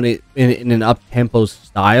they run it in an up-tempo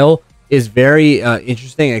style is very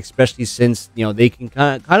interesting, especially since they can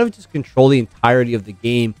kind of just control the entirety of the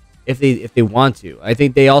game if they want to. I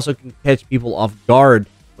think they also can catch people off guard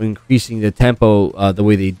when increasing the tempo the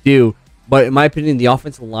way they do. But in my opinion, the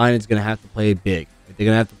offensive line is going to have to play big. They're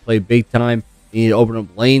going to have to play big time. They need to open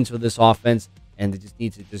up lanes for this offense, and they just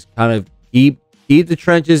need to just kind of keep the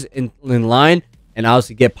trenches in line and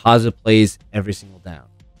obviously get positive plays every single down.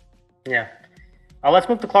 Yeah. Let's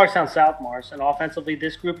move to Clarkstown South, Mars. And offensively,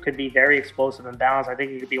 this group could be very explosive and balanced. I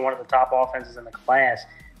think it could be one of the top offenses in the class.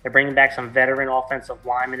 They're bringing back some veteran offensive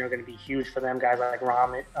linemen who are going to be huge for them, guys like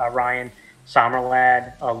Ryan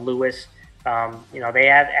Somerlad, Lewis. They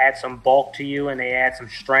add some bulk to you, and they add some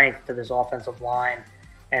strength to this offensive line.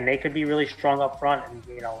 And they could be really strong up front. And,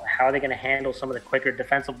 how are they going to handle some of the quicker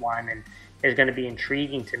defensive linemen is going to be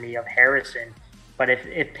intriguing to me of Harrison. But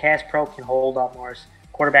if pass pro can hold up, Mars,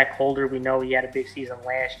 quarterback Holder, we know he had a big season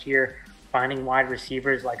last year. Finding wide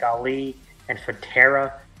receivers like Ali and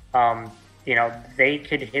Fatera, they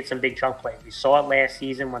could hit some big chunk plays. We saw it last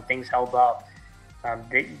season when things held up.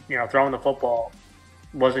 Throwing the football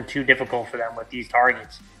wasn't too difficult for them with these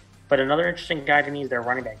targets. But another interesting guy to me is their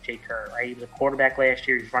running back, Jake Kerr, right? He was a quarterback last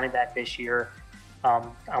year. He's running back this year.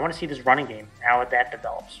 I want to see this running game, how that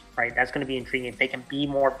develops, right? That's going to be intriguing. If they can be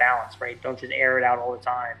more balanced, right? Don't just air it out all the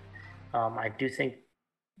time. I do think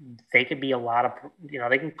they could be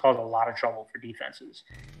they can cause a lot of trouble for defenses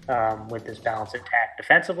with this balanced attack.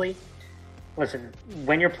 Defensively, listen,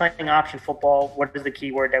 when you're playing option football, what is the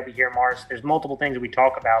key word that we hear, Mars? There's multiple things we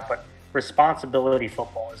talk about, but responsibility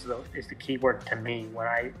football is the key word to me when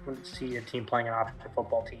I see a team playing an option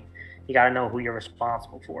football team. You got to know who you're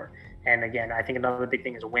responsible for. And again, I think another big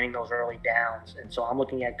thing is winning those early downs. And so I'm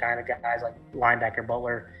looking at kind of guys like linebacker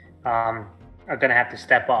Butler are going to have to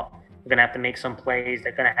step up. They're going to have to make some plays.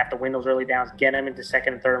 They're going to have to win those early downs, get them into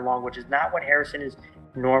second and third and long, which is not what Harrison is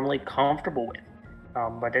normally comfortable with.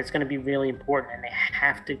 But it's going to be really important, and they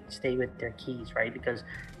have to stay with their keys, right? Because,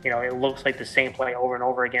 it looks like the same play over and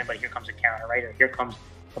over again, but here comes a counter, right? Or here comes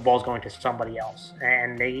the ball's going to somebody else.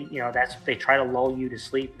 And they try to lull you to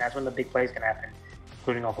sleep, and that's when the big plays can happen,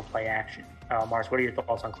 including off of play action. Mars, what are your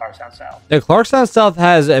thoughts on Clarkstown South? The Clarkstown South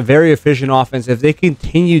has a very efficient offense. If they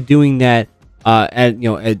continue doing that,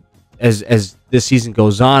 as this season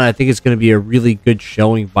goes on, I think it's going to be a really good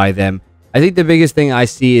showing by them. I think the biggest thing I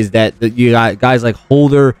see is that you got guys like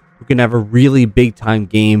Holder who can have a really big time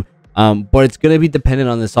game, but it's going to be dependent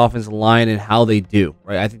on this offensive line and how they do.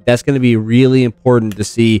 Right, I think that's going to be really important to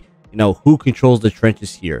see. Who controls the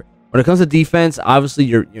trenches here. When it comes to defense, obviously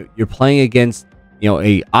you're playing against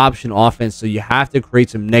a option offense, so you have to create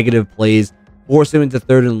some negative plays, force them into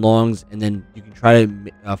third and longs, and then you can try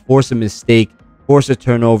to force a mistake, force a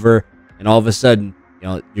turnover, and all of a sudden,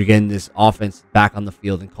 you're getting this offense back on the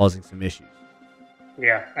field and causing some issues.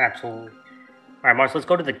 Yeah, absolutely. All right, Mars, let's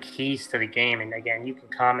go to the keys to the game. And again, you can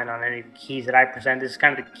comment on any of the keys that I present. This is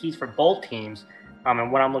kind of the keys for both teams.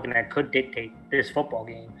 And what I'm looking at could dictate this football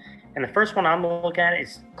game. And the first one I'm looking at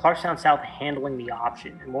is Clarkstown South handling the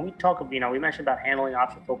option. And when we talk, we mentioned about handling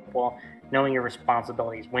option football, knowing your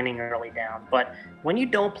responsibilities, winning early down. But when you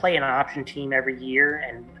don't play an option team every year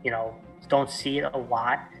and, don't see it a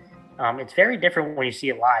lot, it's very different when you see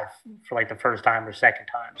it live for like the first time or second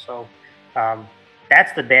time. So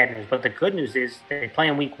that's the bad news. But the good news is they play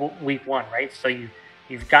in week one, right? So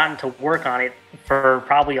you've gotten to work on it for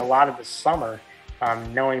probably a lot of the summer,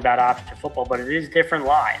 knowing about option football. But it is different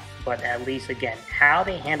live. But at least, again, how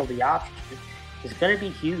they handle the option is going to be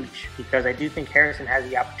huge, because I do think Harrison has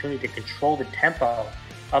the opportunity to control the tempo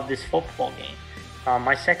of this football game.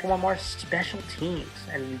 My second one, more special teams.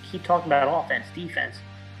 And we keep talking about offense, defense.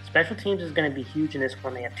 Special teams is going to be huge in this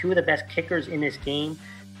one. They have two of the best kickers in this game,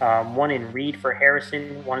 one in Reed for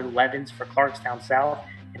Harrison, one in Levins for Clarkstown South,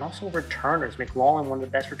 and also returners. McLaughlin, one of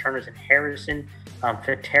the best returners in Harrison,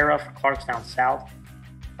 Fatera for Clarkstown South.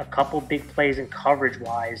 A couple big plays in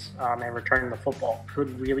coverage-wise and returning the football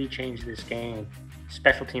could really change this game.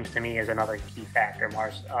 Special teams to me is another key factor.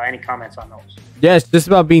 Mars, any comments on those? Yeah, it's just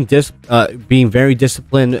about being very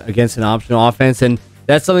disciplined against an optional offense, and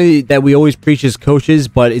that's something that we always preach as coaches,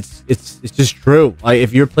 but it's just true. Like,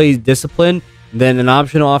 if you're playing discipline, then an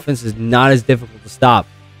optional offense is not as difficult to stop.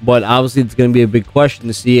 But obviously, it's going to be a big question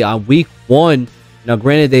to see on week one. Now,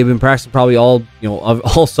 granted, they've been practicing probably all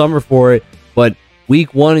summer for it, but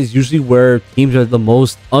week one is usually where teams are the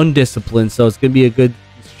most undisciplined, so it's going to be a good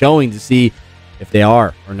showing to see if they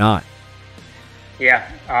are or not. Yeah,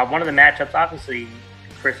 one of the matchups, obviously,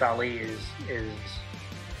 Chris Ali is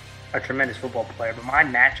a tremendous football player, but my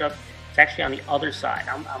matchup is actually on the other side.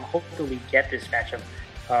 I'm hoping we get this matchup.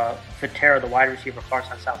 Fatera, the wide receiver,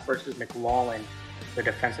 Clarkstown South, versus McLaughlin, the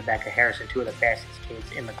defensive back of Harrison, two of the fastest kids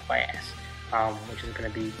in the class, which is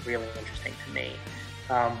going to be really interesting to me.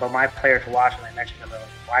 But my player to watch, and I mentioned him, the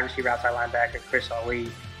wide receiver, outside linebacker, Chris Ali,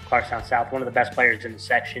 Clarkstown South, one of the best players in the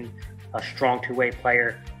section, a strong two-way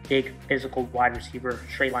player, big physical wide receiver,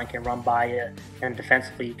 straight line can run by you, and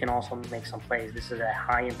defensively you can also make some plays. This is a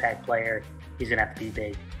high-impact player. He's going to have to be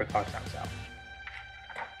big for Clarkstown South.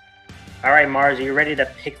 All right, Mars, are you ready to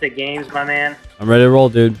pick the games, my man? I'm ready to roll,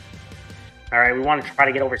 dude. All right, we want to try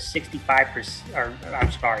to get over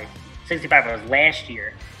 65%, 65 was last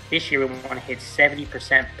year. This year, we want to hit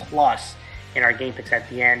 70% plus in our game picks at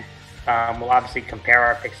the end. We'll obviously compare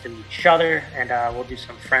our picks to each other, and we'll do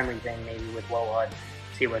some friendly thing maybe with Lowhud,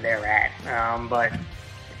 see where they're at. But,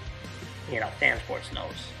 Fan Sports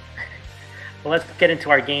knows. Well, let's get into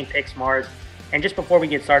our game picks, Mars. And just before we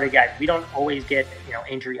get started, guys, we don't always get,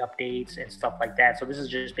 injury updates and stuff like that. So this is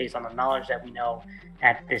just based on the knowledge that we know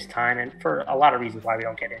at this time. And for a lot of reasons why we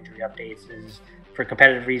don't get injury updates is for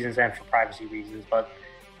competitive reasons and for privacy reasons. But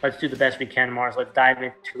let's do the best we can, Mars. Let's dive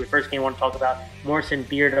into the first game I want to talk about. Morrison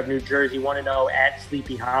Beard of New Jersey, 1-0 at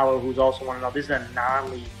Sleepy Hollow, who's also 1-0. This is a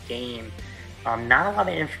non-league game. Not a lot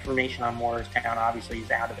of information on Morristown. Obviously,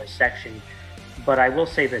 he's out of the section. But I will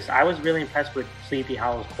say this. I was really impressed with Sleepy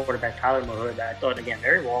Hollow's quarterback, Tyler Mahood. I thought, again,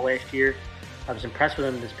 very well last year. I was impressed with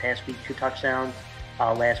him this past week, 2 touchdowns.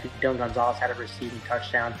 Last week, Dylan Gonzalez had a receiving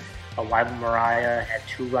touchdown. Wyville Mariah had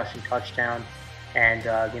 2 rushing touchdowns. And,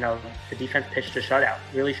 the defense pitched a shutout.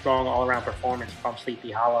 Really strong all-around performance from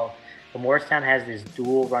Sleepy Hollow. But Morristown has this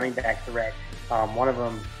dual running back threat. One of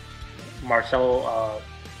them, Marcelo,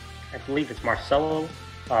 I believe it's Marcelo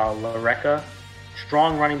Lareca.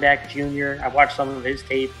 Strong running back, junior. I watched some of his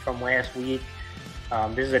tape from last week.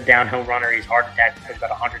 This is a downhill runner. He's hard to tackle. He's about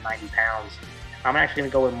 190 pounds. I'm actually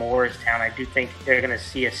going to go with Morristown. I do think they're going to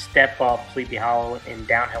see a step up Sleepy Hollow in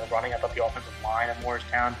downhill running. I thought the offensive line of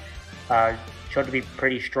Morristown showed to be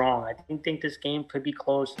pretty strong. I think this game could be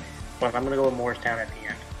close, but I'm going to go with Morristown at the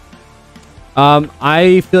end.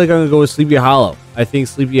 I feel like I'm going to go with Sleepy Hollow. I think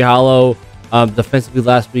Sleepy Hollow defensively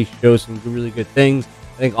last week showed some really good things.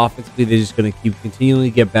 I think offensively they're just going to keep continually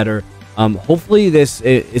get better. Hopefully I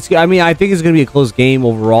think it's going to be a close game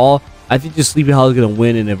overall. I think just Sleepy Hollow is going to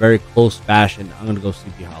win in a very close fashion. I'm going to go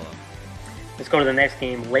Sleepy Hollow. Let's go to the next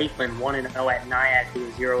game. Lakeland 1-0 at Nyack, who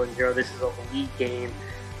is 0-0. This is a league game.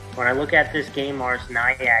 When I look at this game, Mars,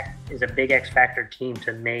 Nyack is a big X-Factor team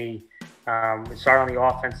to me. We start on the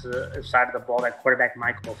offensive side of the ball. That quarterback,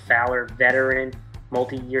 Michael Fowler, veteran,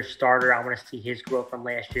 multi-year starter. I want to see his growth from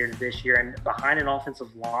last year to this year. And behind an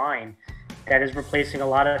offensive line that is replacing a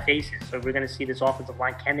lot of faces. So we're going to see this offensive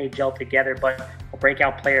line. Can they gel together? But a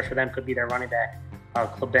breakout player for them could be their running back,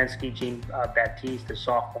 Klebensky, Jean Baptiste, the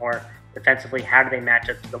sophomore. Defensively, how do they match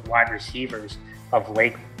up to the wide receivers of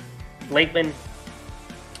Lakeland? Lakeland,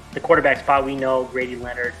 the quarterback spot, we know Grady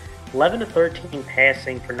Leonard, 11-13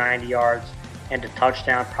 passing for 90 yards and a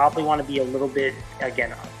touchdown. Probably want to be a little bit,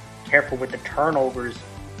 again, careful with the turnovers,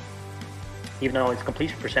 even though his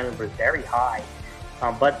completion percentage was very high.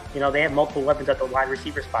 But, they have multiple weapons at the wide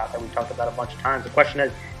receiver spot that we talked about a bunch of times. The question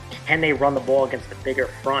is, can they run the ball against the bigger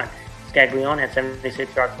front? Scaglione had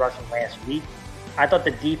 76 yards rushing last week. I thought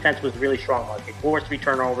the defense was really strong. They forced 3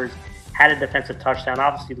 turnovers, had a defensive touchdown,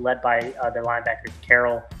 obviously led by their linebackers,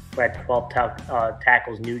 Carroll, who had 12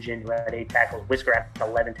 tackles, Nugent, who had 8 tackles, Whisker had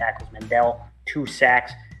 11 tackles, Mendel, 2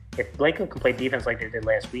 sacks. If Lakeland can play defense like they did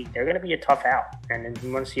last week, they're going to be a tough out. And then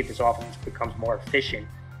you want to see if this offense becomes more efficient.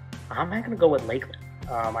 I'm not going to go with Lakeland.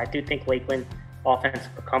 I do think Lakeland offense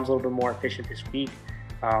becomes a little bit more efficient this week.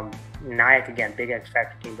 Nyack, again, big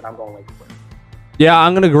X-Factor team, but I'm going Lakeland. Yeah,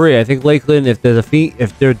 I'm going to agree. I think Lakeland, if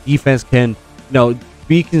their defense can,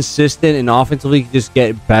 be consistent and offensively just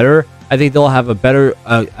get better, I think they'll have a better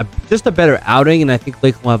outing, and I think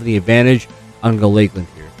Lakeland will have the advantage. I'm going to go Lakeland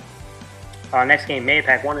here. Next game,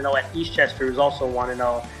 Mayapack 1-0 at Eastchester, who's also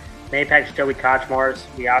 1-0. Mayapack's Joey Kochmars,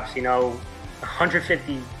 we obviously know,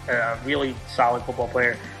 150, really solid football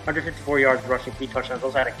player, 154 yards rushing, 3 touchdowns.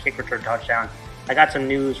 Also had a kick return touchdown. I got some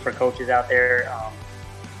news for coaches out there.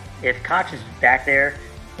 If Koch is back there,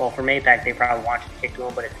 well, for Mayapack, they probably want you to kick to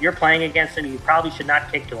him. But if you're playing against him, you probably should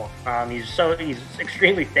not kick to him. He's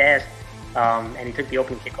extremely fast, and he took the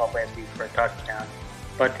opening kickoff last week for a touchdown.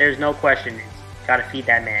 But there's no question, it's got to feed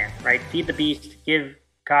that man, right? Feed the beast, give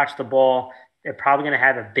Koch the ball. They're probably going to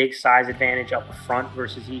have a big size advantage up front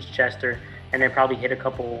versus Eastchester, and then probably hit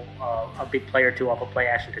a big play or two off a play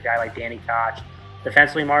action to a guy like Danny Koch.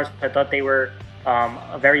 Defensively, Mars, I thought they were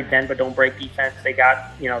a very bend but don't break defense. They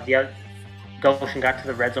got, Goshen got to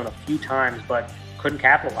the red zone a few times, but couldn't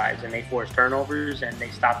capitalize, and they forced turnovers, and they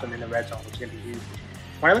stopped them in the red zone, which is going to be huge.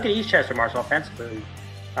 When I look at Eastchester, Mars, offensively,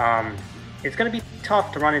 it's going to be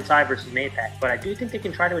tough to run inside versus Mayapack, but I do think they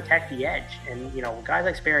can try to attack the edge. And, guys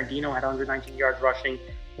like Sparandino had 119 yards rushing,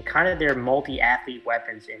 and kind of their multi-athlete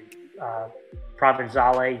weapons in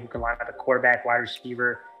Provenzale, who can line up a quarterback, wide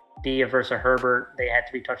receiver, Dia versus Herbert. They had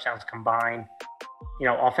 3 touchdowns combined.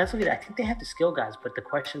 Offensively, I think they have the skill guys, but the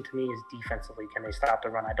question to me is defensively, can they stop the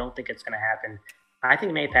run? I don't think it's going to happen. I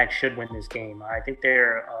think Mayapack should win this game. I think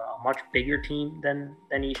they're a much bigger team than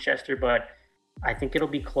Eastchester, but I think it'll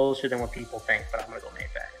be closer than what people think, but I'm going to go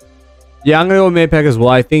Mayapack. Yeah, I'm going to go Mayapack as well.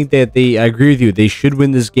 I think that I agree with you. They should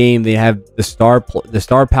win this game. They have the star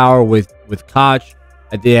power with Koch.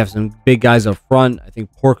 They have some big guys up front. I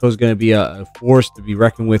think Porco's going to be a force to be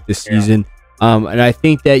reckoned with this season. And I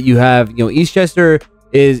think that you have, Eastchester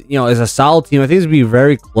is a solid team. I think it's going to be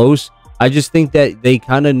very close. I just think that they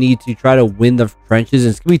kind of need to try to win the trenches.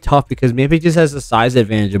 And it's going to be tough because maybe it just has a size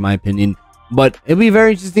advantage, in my opinion. But it'll be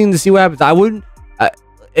very interesting to see what happens. I wouldn't,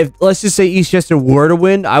 if let's just say Eastchester were to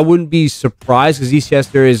win, I wouldn't be surprised because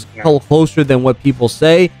Eastchester is closer than what people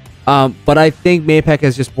say. But I think Mayapack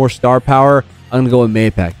has just more star power. I'm going to go with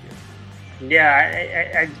Mayapack here.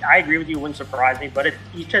 Yeah, I agree with you. It wouldn't surprise me. But if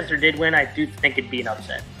Eastchester did win, I do think it'd be an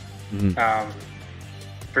upset.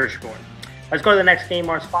 for sure. Let's go to the next game.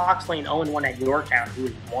 Mars Foxlane 0-1 at Yorktown, who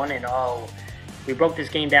is 1-0. We broke this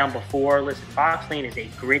game down before. Listen, Foxlane is a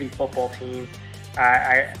gritty football team.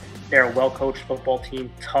 They're a well-coached football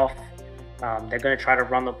team, tough. They're going to try to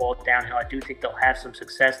run the ball downhill. I do think they'll have some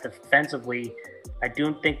success defensively. I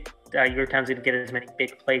do think Yorktown's going to get as many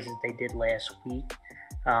big plays as they did last week.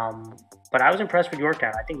 But I was impressed with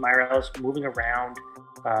Yorktown. I think Myra's moving around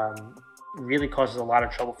really causes a lot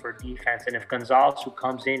of trouble for defense. And if Gonzalez, who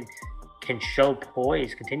comes in, can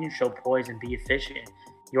continue to show poise and be efficient,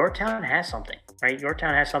 Yorktown has something, right?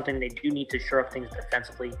 Yorktown has something. They do need to shore up things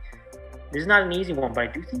defensively. This is not an easy one, but I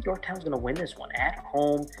do think Yorktown's going to win this one. At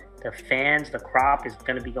home, the fans, the crop is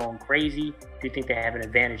going to be going crazy. I do think they have an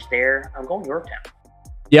advantage there. I'm going Yorktown.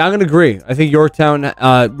 Yeah, I'm going to agree. I think Yorktown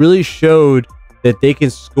really showed that they can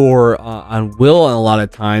score on will a lot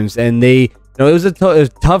of times. And it was a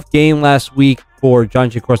tough game last week for John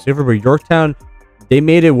J. Cross River, but Yorktown, they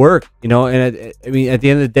made it work, And I mean, at the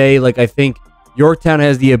end of the day, I think Yorktown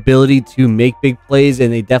has the ability to make big plays,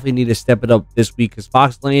 and they definitely need to step it up this week because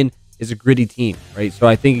Foxlane is a gritty team, right? So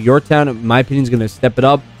I think Yorktown, in my opinion, is going to step it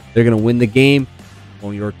up. They're going to win the game.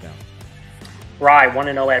 On Yorktown. Rye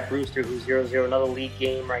 1-0 at Brewster, who's 0-0. Another league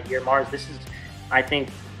game right here. Mars, I think,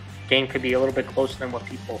 game could be a little bit closer than what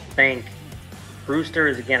people think. Brewster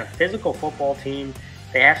is, again, a physical football team.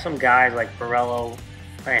 They have some guys like Borello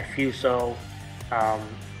and Fuso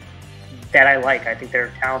that I like. I think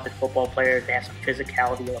they're talented football players. They have some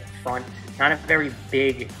physicality up front. Not a very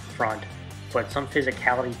big front, but some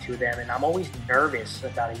physicality to them. And I'm always nervous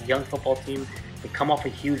about a young football team. They come off a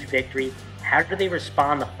huge victory. How do they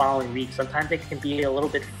respond the following week? Sometimes they can be a little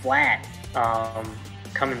bit flat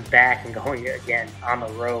coming back and going again on the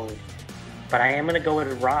road. But I am going to go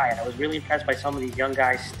with Rye. I was really impressed by some of these young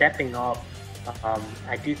guys stepping up.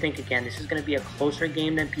 I do think, again, this is going to be a closer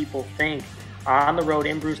game than people think. On the road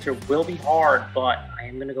in Brewster will be hard, but I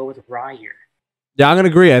am going to go with Rye here. Yeah, I'm going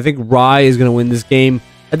to agree. I think Rye is going to win this game.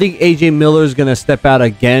 I think A.J. Miller is going to step out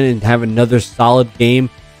again and have another solid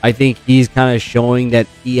game. I think he's kind of showing that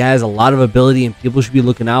he has a lot of ability and people should be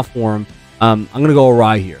looking out for him. I'm going to go with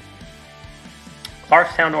Rye here.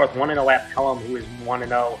 Clarkstown North 1-0 at Pelham, who is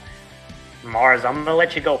 1-0. Mars, I'm going to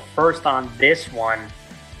let you go first on this one.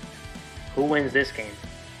 Who wins this game?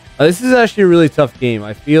 This is actually a really tough game.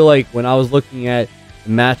 I feel like when I was looking at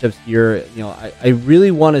the matchups here, I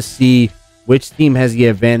really want to see which team has the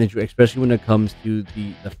advantage, especially when it comes to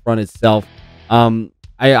the front itself.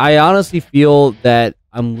 I honestly feel that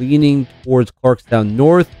I'm leaning towards Clarkstown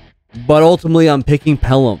North, but ultimately I'm picking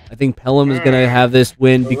Pelham. I think Pelham is going to have this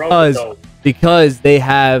win because they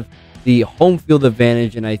have the home field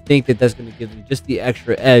advantage, and I think that's going to give them just the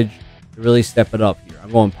extra edge to really step it up here.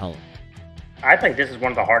 I'm going Pelham. I think this is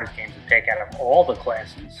one of the hardest games to pick out of all the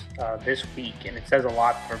classes this week, and it says a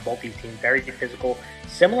lot for both these teams. Very physical,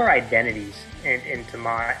 similar identities,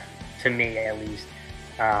 to me at least,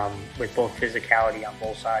 with both physicality on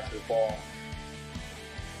both sides of the ball.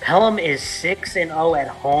 Pelham is 6-0 at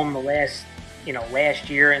home. Last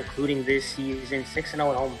year, including this season, 6-0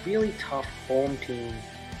 at home. Really tough home team.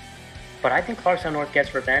 But I think Clarkstown North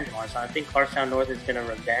gets revenge on us. I think Clarkstown North is going to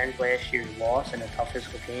revenge last year's loss in a tough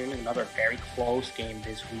physical game. Another very close game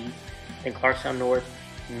this week. I think Clarkstown North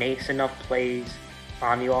makes enough plays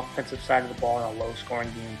on the offensive side of the ball in a low-scoring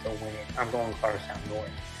game to win it. I'm going Clarkstown North.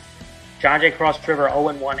 John J. Cross River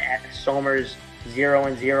 0-1 at Somers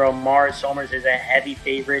 0-0. Mars, Somers is a heavy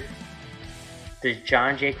favorite. Does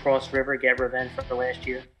John J. Cross River get revenge for last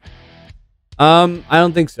year? I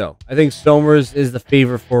don't think so. I think Somers is the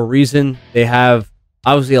favorite for a reason. They have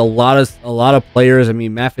obviously a lot of players. I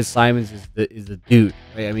mean, Matt Fitzsimons is the dude,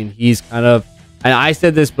 right? I mean, he's kind of, and I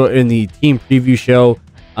said this but in the team preview show.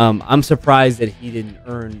 I'm surprised that he didn't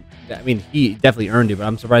earn. I mean, he definitely earned it, but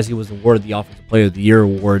I'm surprised he was awarded the Offensive Player of the Year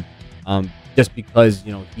award. Just because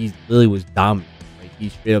he really was dominant. Like he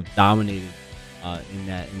straight up dominated in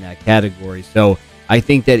that category. So I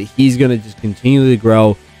think that he's gonna just continue to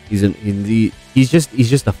grow. He's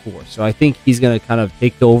just a force. So I think he's gonna kind of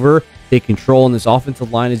take control, and this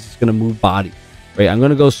offensive line is just gonna move body. Right? I'm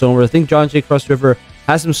gonna go Somers. I think John J. Cross River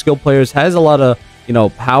has some skill players, has a lot of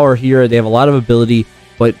power here. They have a lot of ability,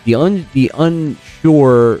 but the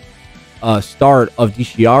unsure start of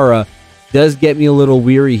DiChiara does get me a little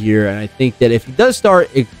weary here, and I think that if he does start,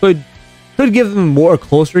 it could give them a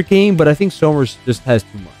closer game, but I think Somers just has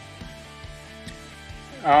too much.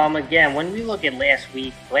 Again, when we look at last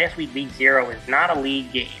week, week 0 is not a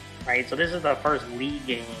league game, right? So this is the first league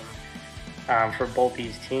game for both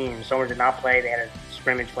these teams. Somers did not play. They had a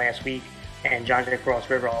scrimmage last week, and John J. Cross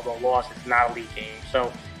River, although lost, it's not a league game.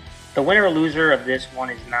 So the winner or loser of this one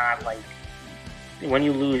is not like when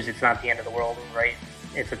you lose, it's not the end of the world, right?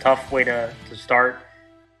 It's a tough way to start.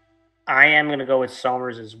 I am going to go with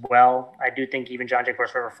Somers as well. I do think even John Jay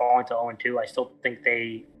Cross River falling to 0-2, I still think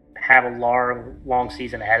they have a long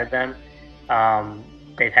season ahead of them.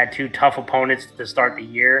 They've had two tough opponents to start the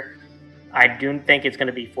year. I do think it's going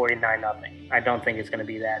to be 49-0. I don't think it's going to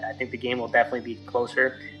be that. I think the game will definitely be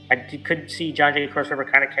closer. I could see John Jay Cross River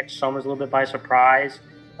kind of catch Somers a little bit by surprise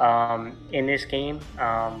in this game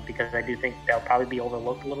because I do think they'll probably be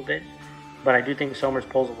overlooked a little bit. But I do think Somers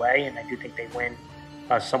pulls away, and I do think they win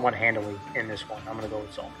somewhat handily in this one. I'm going to go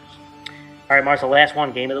with Somers. All right, Marcel, last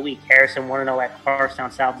one, game of the week. Harrison 1-0 at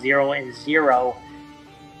Clarkstown South, 0-0.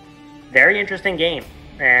 Very interesting game.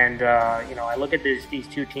 And, I look at these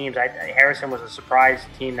two teams. Harrison was a surprise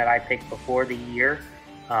team that I picked before the year.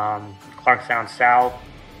 Clarkstown South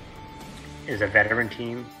is a veteran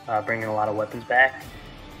team, bringing a lot of weapons back.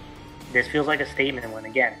 This feels like a statement win.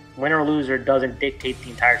 Again, win or loser doesn't dictate the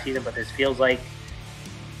entire season, but this feels like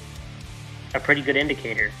a pretty good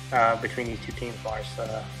indicator between these two teams, Lars.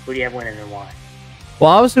 Who do you have winning and why? Well,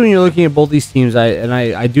 obviously, when you're looking at both these teams,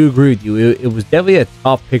 I do agree with you. It was definitely a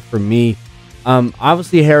tough pick for me.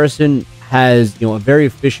 Obviously, Harrison has a very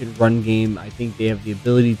efficient run game. I think they have the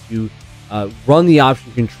ability to run the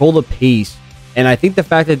option, control the pace, and I think the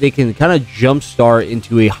fact that they can kind of jumpstart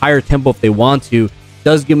into a higher tempo if they want to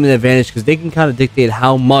does give them an advantage because they can kind of dictate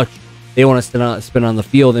how much they want to spend on the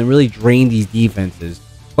field and really drain these defenses.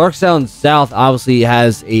 Clarkstown South obviously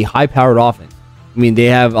has a high-powered offense. I mean, they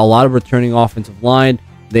have a lot of returning offensive line.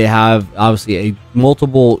 They have obviously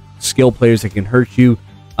multiple skill players that can hurt you.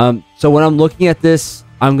 So when I'm looking at this,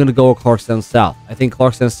 I'm going to go with Clarkstown South. I think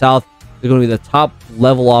Clarkstown South is going to be the top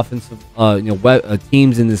level offensive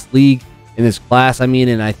teams in this league, in this class. I mean,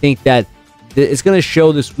 and I think that it's going to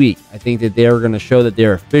show this week. I think that they're going to show that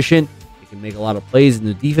they're efficient. They can make a lot of plays, and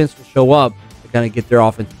the defense will show up to kind of get their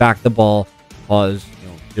offense back the ball, cause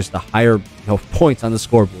just the higher points on the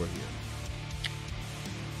scoreboard here.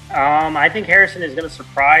 I think Harrison is going to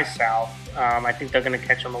surprise South. I think they're going to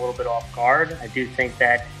catch them a little bit off guard. I do think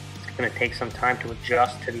that it's going to take some time to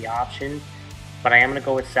adjust to the option, but I am going to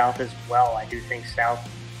go with South as well. I do think South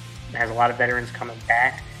has a lot of veterans coming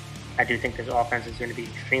back. I do think this offense is going to be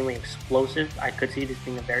extremely explosive. I could see this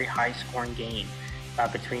being a very high-scoring game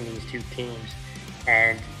between these two teams,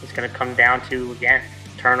 and it's going to come down to, again,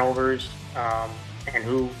 turnovers and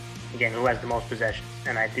who has the most possessions.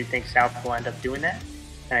 And I do think South will end up doing that,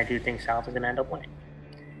 and I do think South is going to end up winning.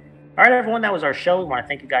 All right, everyone, that was our show. We want to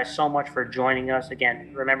thank you guys so much for joining us.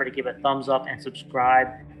 Again, remember to give a thumbs up and subscribe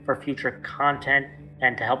for future content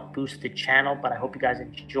and to help boost the channel. But I hope you guys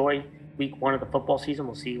enjoy week 1 of the football season.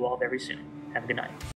 We'll see you all very soon. Have a good night.